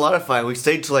 That was a lot of fun. We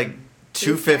stayed till like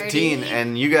 2:15, 2:30.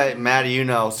 and you got Maddie. You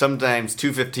know, sometimes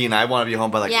 2:15. I want to be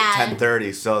home by like Yeah.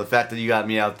 10:30. So the fact that you got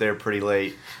me out there pretty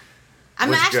late. I'm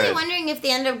was actually good. wondering if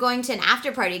they end up going to an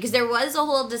after party because there was a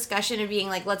whole discussion of being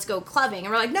like, let's go clubbing, and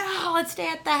we're like, no, let's stay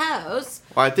at the house.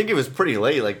 Well, I think it was pretty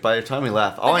late. Like by the time we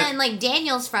left. But then like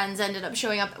Daniel's friends ended up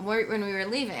showing up when we were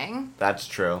leaving, That's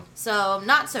true. so I'm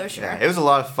not so sure. Yeah, it was a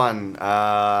lot of fun.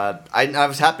 I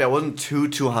was happy. I wasn't too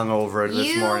hungover this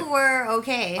You morning. were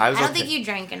okay. I I was don't okay. think you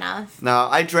drank enough. No,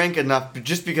 I drank enough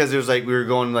just because it was like we were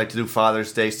going like to do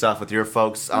Father's Day stuff with your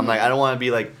folks. I'm like, I don't want to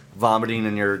be like vomiting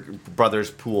in your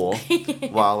brother's pool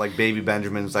while like baby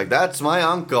Benjamin's like, that's my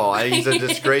uncle. He's a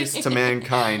disgrace to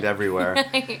mankind everywhere.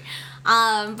 But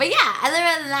yeah, other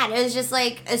than that, it was just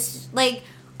like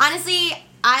honestly,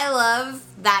 I love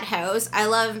that house. I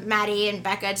love Maddie and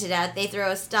Becca to death. They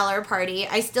throw a stellar party.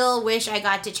 I still wish I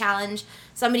got to challenge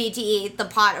somebody to eat the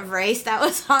pot of rice that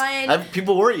was on.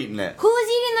 People were eating it. Who was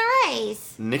eating the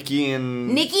rice? Nikki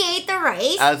and Nikki ate the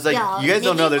rice. I was like, you guys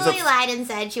don't know, there's a- Nikki fully lied and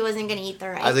said she wasn't gonna eat the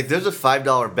rice. I was like, there's a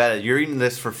 $5 bet. You're eating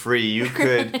this for free. You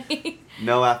could.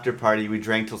 No after party. We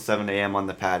drank till 7 a.m. on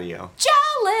the patio.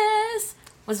 jealous.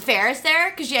 Was Ferris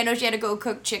there? Because I know she had to go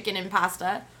cook chicken and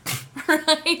pasta.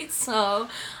 Right? So,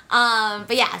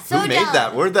 but yeah, so Who made jealous.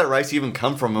 that? Where'd that rice even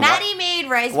come from? And Maddie made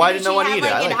rice. Why because did no one she eat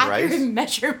had, it? I like, like rice.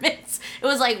 inaccurate measurements. It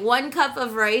was like 1 cup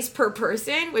of rice per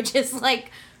person, which is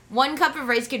like 1 cup of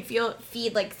rice could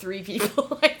feed like 3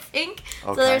 people, I think. So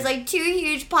Okay. there's like 2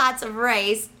 huge pots of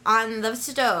rice on the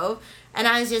stove, and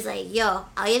I was just like, yo,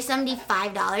 I'll give somebody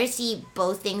 $5 to eat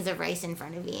both things of rice in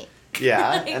front of me.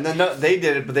 Yeah, and then they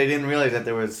did it, but they didn't realize that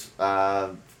there was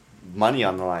money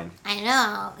on the line. I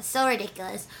know, so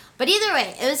ridiculous. But either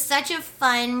way, it was such a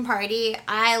fun party.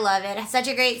 I love it. Such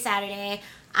a great Saturday.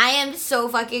 I am so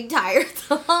fucking tired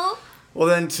though. Well,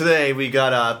 then today we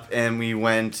got up and we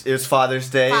went. It was Father's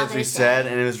Day, as we Father's said,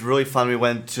 Day. and it was really fun. We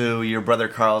went to your brother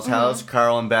Carl's house,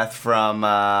 Carl and Beth from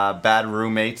Bad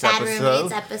Roommates Bad episode.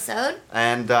 Roommates episode.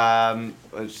 And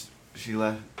she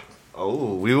left.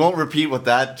 Oh, we won't repeat what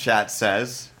that chat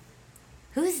says.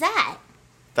 Who's that?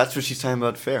 That's what she's talking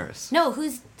about, Ferris. No,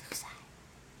 who's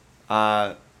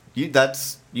that?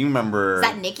 You remember? Is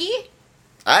that Nikki?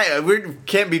 We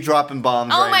can't be dropping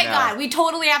bombs. Oh right my now. god, we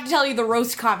totally have to tell you the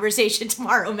roast conversation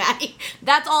tomorrow, Maddie.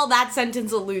 That's all that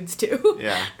sentence alludes to.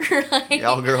 Yeah. Right?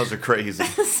 Y'all girls are crazy.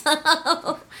 So,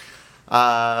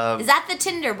 is that the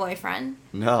Tinder boyfriend?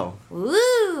 No.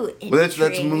 Ooh, Well, let's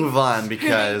intrigue. move on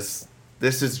because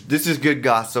this is good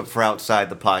gossip for outside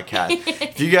the podcast.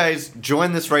 If you guys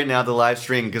join this right now, the live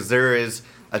stream, because there is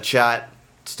a chat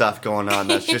stuff going on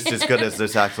that's just as good as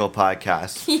this actual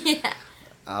podcast.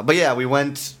 Yeah. But yeah, we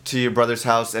went to your brother's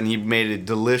house and he made a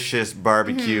delicious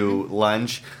barbecue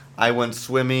lunch. I went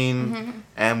swimming,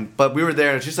 but we were there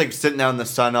and it's just like sitting out in the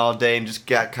sun all day and just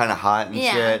got kind of hot and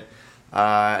Yeah. shit.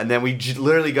 And then we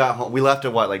literally got home. We left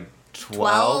at what, like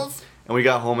 12? And we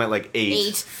got home at like 8.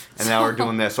 8. And now we're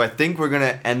doing this. So I think we're going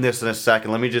to end this in a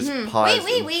second. Let me just pause.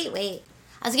 Wait.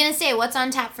 I was gonna say, what's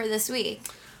on tap for this week?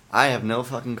 I have no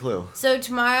fucking clue. So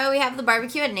tomorrow we have the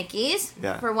barbecue at Nikki's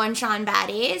Yeah. for one Sean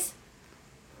Baddies.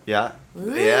 Yeah?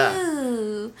 Ooh.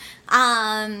 Yeah.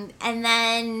 And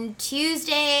then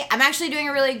Tuesday, I'm actually doing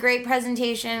a really great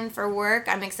presentation for work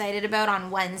I'm excited about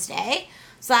on Wednesday.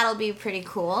 So that'll be pretty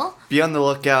cool. Be on the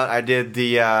lookout. I did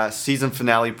the season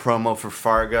finale promo for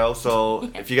Fargo.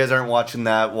 So if you guys aren't watching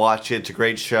that, watch it. It's a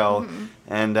great show.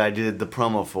 And I did the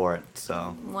promo for it.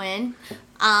 So When?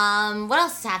 What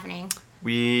else is happening?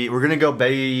 we're gonna go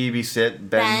babysit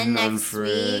Ben on next for,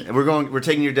 week. and we're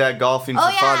taking your dad golfing for Oh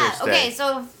yeah. Father's Day. Okay,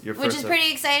 so Your which first is time.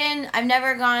 pretty exciting. I've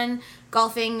never gone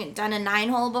golfing, done a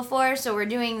 9-hole before, so we're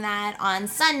doing that on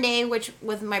Sunday, which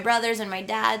with my brothers and my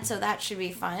dad, so that should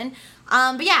be fun.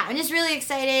 But yeah, I'm just really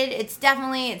excited. It's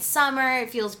summer.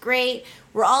 It feels great.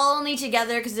 We're all only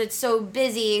together because it's so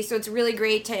busy, so it's really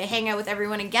great to hang out with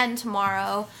everyone again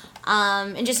tomorrow,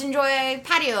 and just enjoy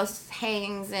patio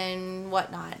hangs and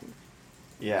whatnot.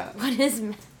 Yeah. What is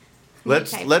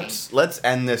let's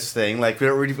end this thing. Like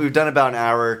we've done about an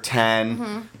hour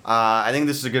 10. I think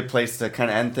this is a good place to kind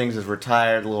of end things as we're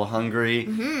tired, a little hungry.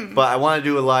 But I want to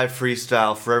do a live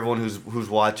freestyle for everyone who's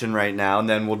watching right now, and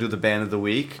then we'll do the band of the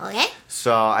week. Okay.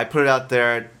 So I put it out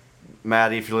there.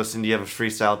 Maddie, if you're listening, do you have a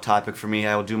freestyle topic for me?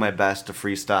 I will do my best to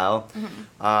freestyle.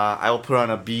 I will put on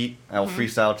a beat. I will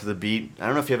freestyle to the beat. I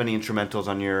don't know if you have any instrumentals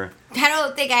on your... I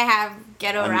don't think I have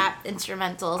ghetto rap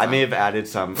instrumentals. I may have added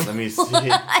some. Let me see.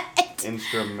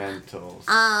 Instrumentals.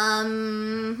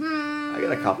 I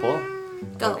got a couple.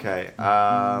 Go. Okay.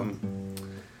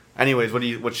 Anyways,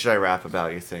 what should I rap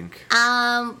about, you think?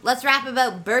 Let's rap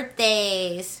about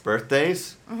birthdays.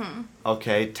 Birthdays?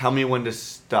 Okay, tell me when to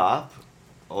stop.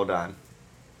 Hold on.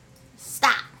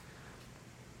 Stop.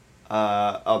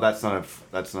 Oh, that's not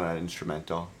an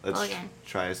instrumental. Let's Again.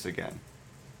 try this again.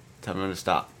 Tell me when to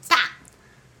stop. Stop.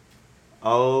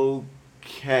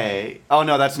 Okay. Oh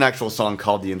no, that's an actual song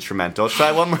called the instrumental. Let's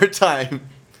try one more time.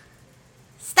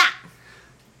 Stop.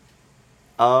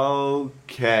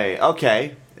 Okay.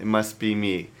 It must be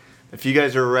me. If you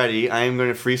guys are ready, I am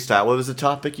going to freestyle. What was the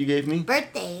topic you gave me?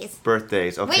 Birthdays.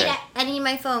 Birthdays. Okay. Wait, I need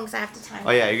my phone because I have to time.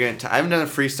 Oh yeah, I haven't done a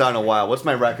freestyle in a while. What's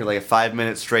my record? Like a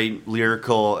 5-minute straight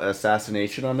lyrical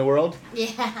assassination on the world?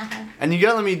 Yeah. And you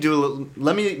gotta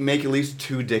let me make at least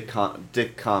 2 dick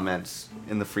comments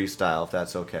in the freestyle, if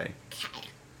that's okay. Okay.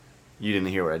 You didn't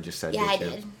hear what I just said, Yeah, I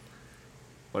did you? did.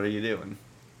 What are you doing?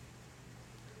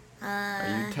 Are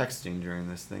you texting during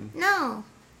this thing? No.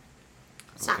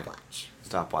 Okay. Stopwatch.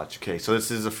 Stopwatch. Okay, so this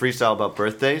is a freestyle about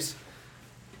birthdays.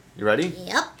 You ready?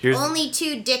 Yep. Only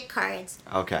 2 dick cards.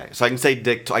 Okay, so I can say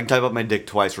dick. I can type up my dick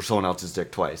twice or someone else's dick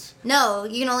twice. No,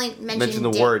 you can only mention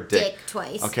the word dick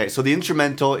twice. Okay, so the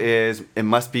instrumental is "It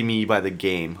Must Be Me" by The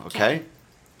Game. Okay.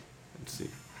 Let's see.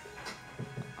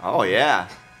 Oh yeah,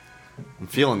 I'm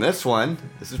feeling this one.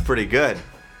 This is pretty good.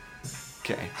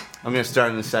 Okay, I'm gonna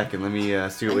start in a second. Let me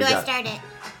see what When we do got. I start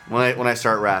it? When I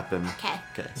start rapping. Okay.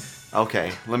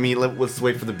 Okay. Let's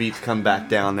wait for the beat to come back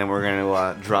down. Then we're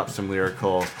gonna drop some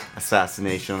lyrical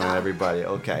assassination on everybody.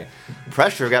 Okay.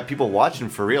 Pressure. Got people watching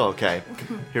for real. Okay.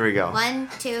 Here we go. 1,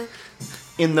 2.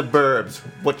 In the burbs,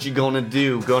 what you gonna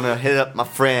do? Gonna hit up my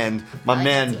friend, my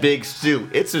man Big Stu.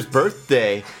 It's his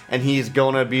birthday, and he's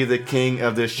gonna be the king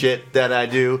of the shit that I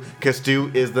do. Cause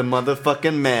Stu is the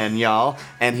motherfucking man, y'all.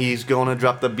 And he's gonna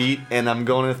drop the beat, and I'm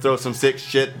gonna throw some sick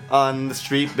shit on the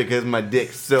street because my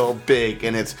dick's so big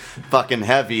and it's fucking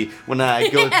heavy. When I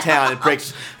go to town, it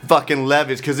breaks fucking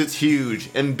levees cause it's huge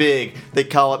and big. They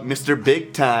call it Mr.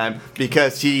 Big Time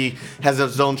because he has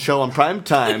his own show on prime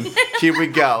time. Here we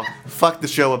go. Fuck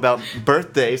the show about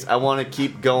birthdays. I want to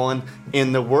keep going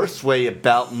in the worst way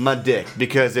about my dick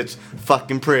because it's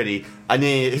fucking pretty.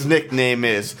 His nickname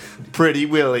is Pretty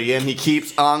Willie, and he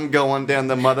keeps on going down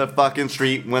the motherfucking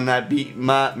street. When I beat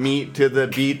my meat to the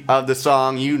beat of the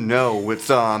song, you know it's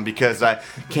on because I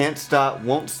can't stop,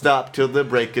 won't stop till the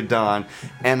break of dawn.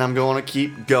 And I'm gonna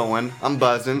keep going. I'm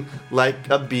buzzing like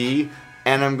a bee,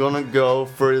 and I'm gonna go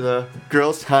for the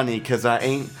girl's honey because I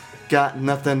ain't got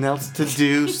nothing else to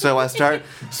do, so I start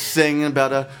singing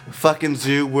about a fucking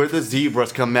zoo where the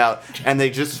zebras come out and they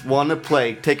just want to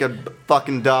play. Take a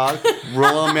fucking dog,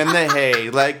 roll them in the hay.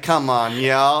 Like, come on,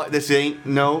 y'all. This ain't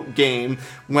no game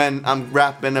when I'm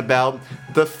rapping about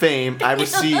the fame I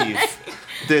receive.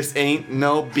 This ain't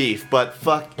no beef, but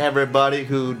fuck everybody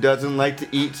who doesn't like to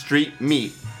eat street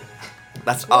meat.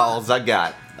 That's all I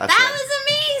got. That's That it. was amazing.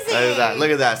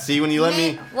 Look at that. See, when you let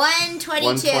me...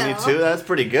 122. 122? That's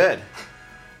pretty good.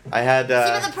 I had... See,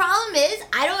 but the problem is,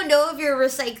 I don't know if you're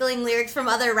recycling lyrics from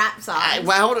other rap songs.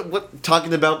 What,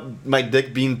 talking about my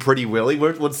dick being Pretty Willie?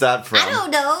 What's that from? I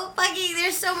don't know. Fucking,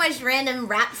 there's so much random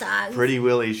rap songs. Pretty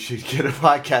Willie should get a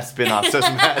podcast spin-off, says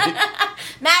Maddie.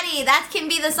 Maddie, that can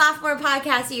be the sophomore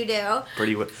podcast you do.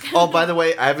 Pretty Willie. Oh, by the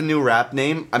way, I have a new rap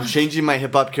name. I'm changing my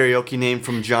hip-hop karaoke name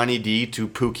from Johnny D to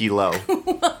Pookie Low.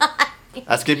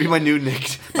 That's gonna be my new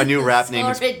rap name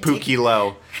is Pookie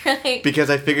Low. Right. Because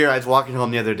I figured I was walking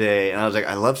home the other day and I was like,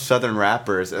 I love Southern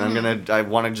rappers and I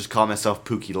want to just call myself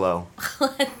Pookie Low.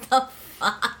 What the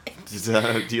fuck?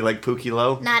 Do you like Pookie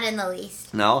Low? Not in the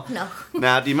least. No? No.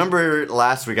 Now, do you remember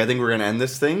last week? I think we're gonna end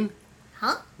this thing.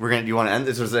 Huh? Do you want to end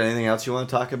this? Is there anything else you want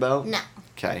to talk about? No.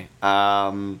 Okay.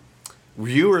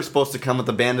 You were supposed to come with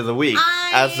the band of the week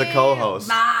as the co-host.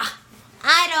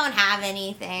 I don't have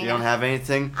anything. You don't have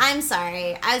anything? I'm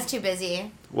sorry. I was too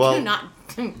busy. Well, Not.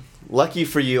 lucky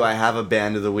for you, I have a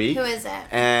band of the week. Who is it?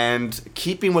 And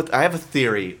keeping with, I have a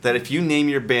theory that if you name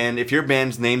your band, if your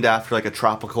band's named after like a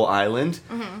tropical island,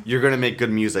 you're gonna make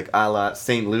good music, a la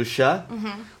Saint Lucia.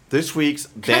 This week's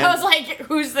band. I was like,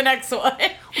 who's the next one?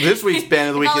 This week's band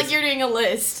of the week Not is. like you're doing a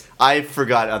list. I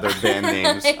forgot other band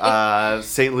names.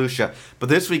 St. Lucia. But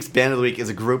this week's band of the week is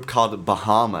a group called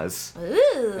Bahamas.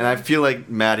 Ooh. And I feel like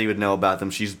Maddie would know about them.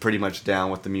 She's pretty much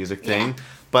down with the music thing. Yeah.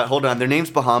 But hold on, their name's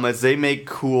Bahamas. They make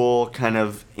cool kind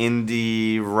of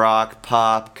indie rock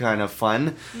pop kind of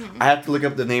fun. I have to look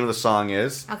up the name of the song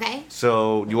is. Okay.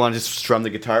 So you want to just strum the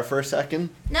guitar for a second?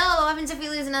 No, what happens if we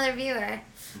lose another viewer?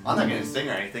 I'm not gonna sing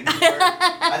or anything.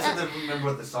 I just have to remember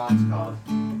what the song's called.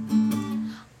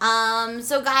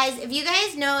 So guys, if you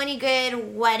guys know any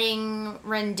good wedding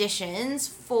renditions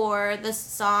for the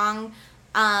song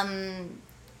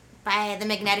by the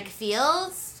Magnetic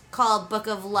Fields called Book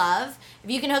of Love,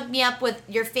 if you can hook me up with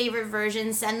your favorite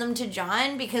version, send them to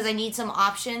John because I need some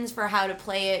options for how to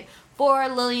play it for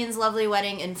Lillian's lovely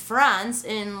wedding in France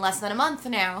in less than a month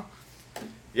now.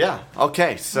 Yeah,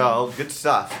 okay, so good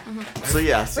stuff. So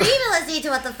yes. Were you even listening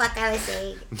to what the fuck I was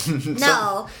saying?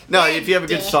 No. No, You're if you have a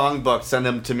good dick. songbook, send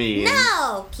them to me.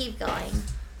 No! Keep going.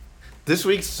 This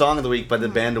week's Song of the Week by the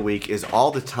Band of the Week is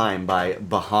All the Time by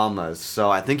Bahamas.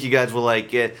 So I think you guys will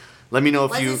like it. Let me know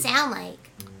if What you... does it sound like?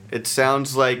 It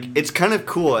sounds like... It's kind of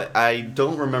cool. I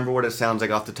don't remember what it sounds like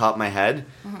off the top of my head.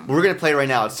 We're going to play it right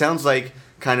now. It sounds like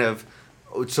kind of...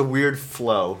 It's a weird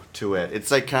flow to it.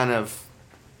 It's like kind of...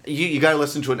 You got to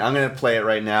listen to it. I'm going to play it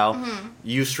right now.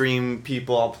 You stream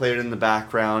people. I'll play it in the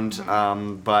background.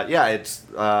 But yeah, it's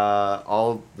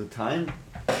All the Time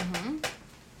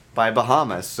by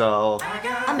Bahamas. So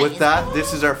with that,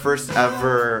 this is our first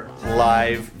ever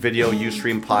live video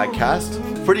Ustream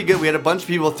podcast. Pretty good. We had a bunch of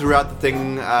people throughout the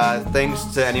thing. Thanks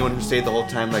to anyone who stayed the whole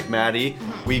time, like Maddie.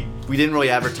 We didn't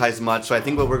really advertise much, so I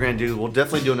think what we're gonna do, we'll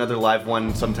definitely do another live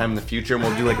one sometime in the future, and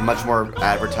we'll do like much more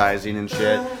advertising and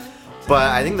shit.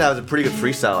 But I think that was a pretty good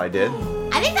freestyle I did.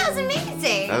 I think that was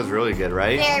amazing. That was really good,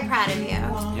 right? Very proud of you.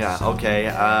 Yeah. Okay.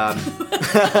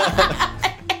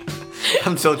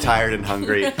 I'm so tired and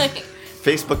hungry.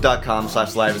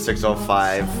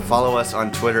 Facebook.com/live605. Follow us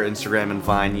on Twitter, Instagram, and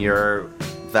Vine. You're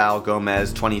Val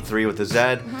Gomez 23 with a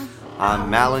Z. I'm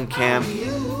Malencamp,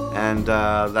 and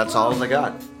that's all I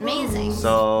got. Amazing.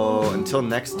 So until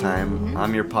next time,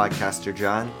 I'm your podcaster,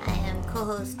 John. I am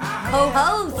co-host.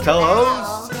 Co-host.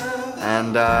 Co-host.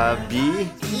 And B.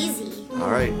 Easy.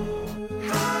 All right.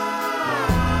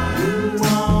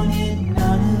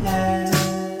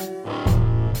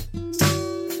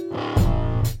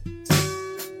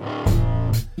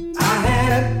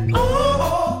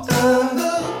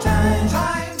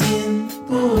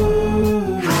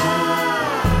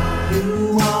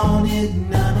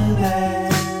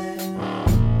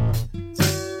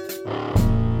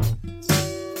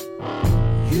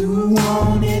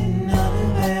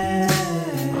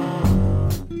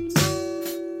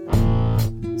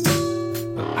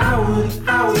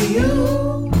 I would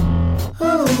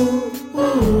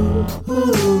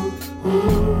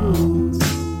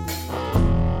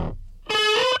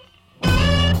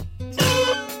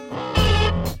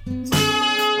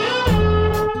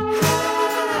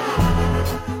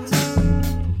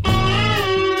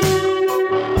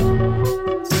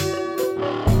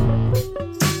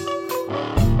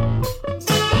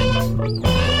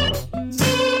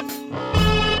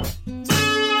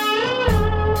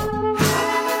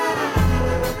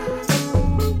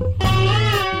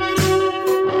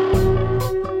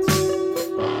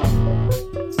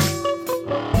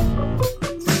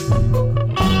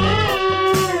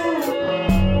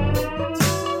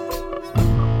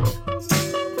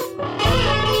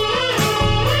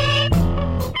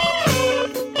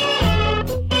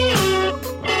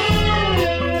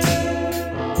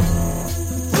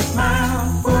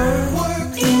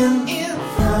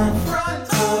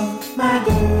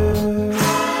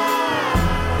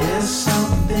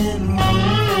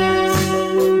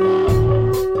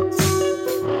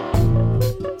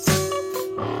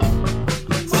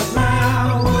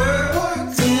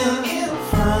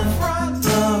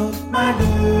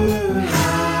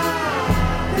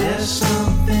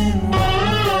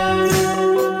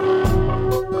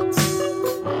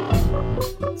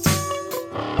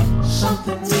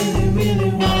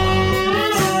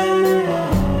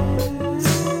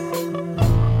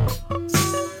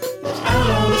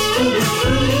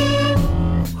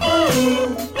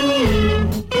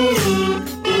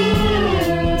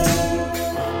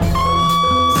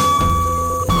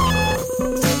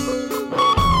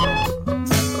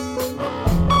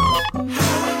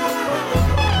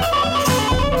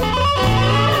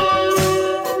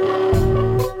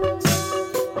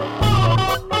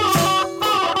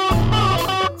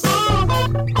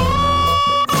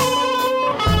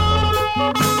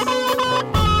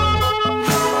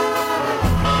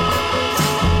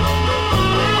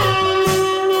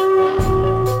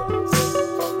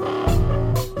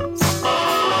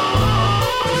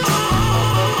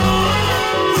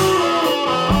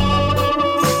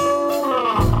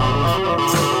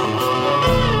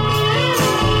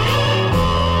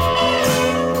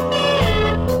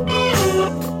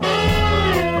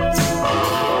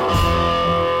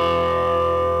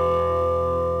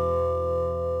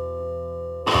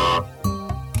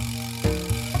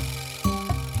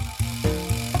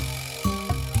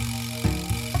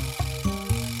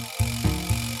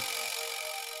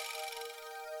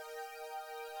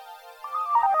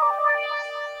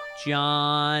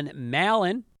John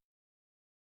Mallon.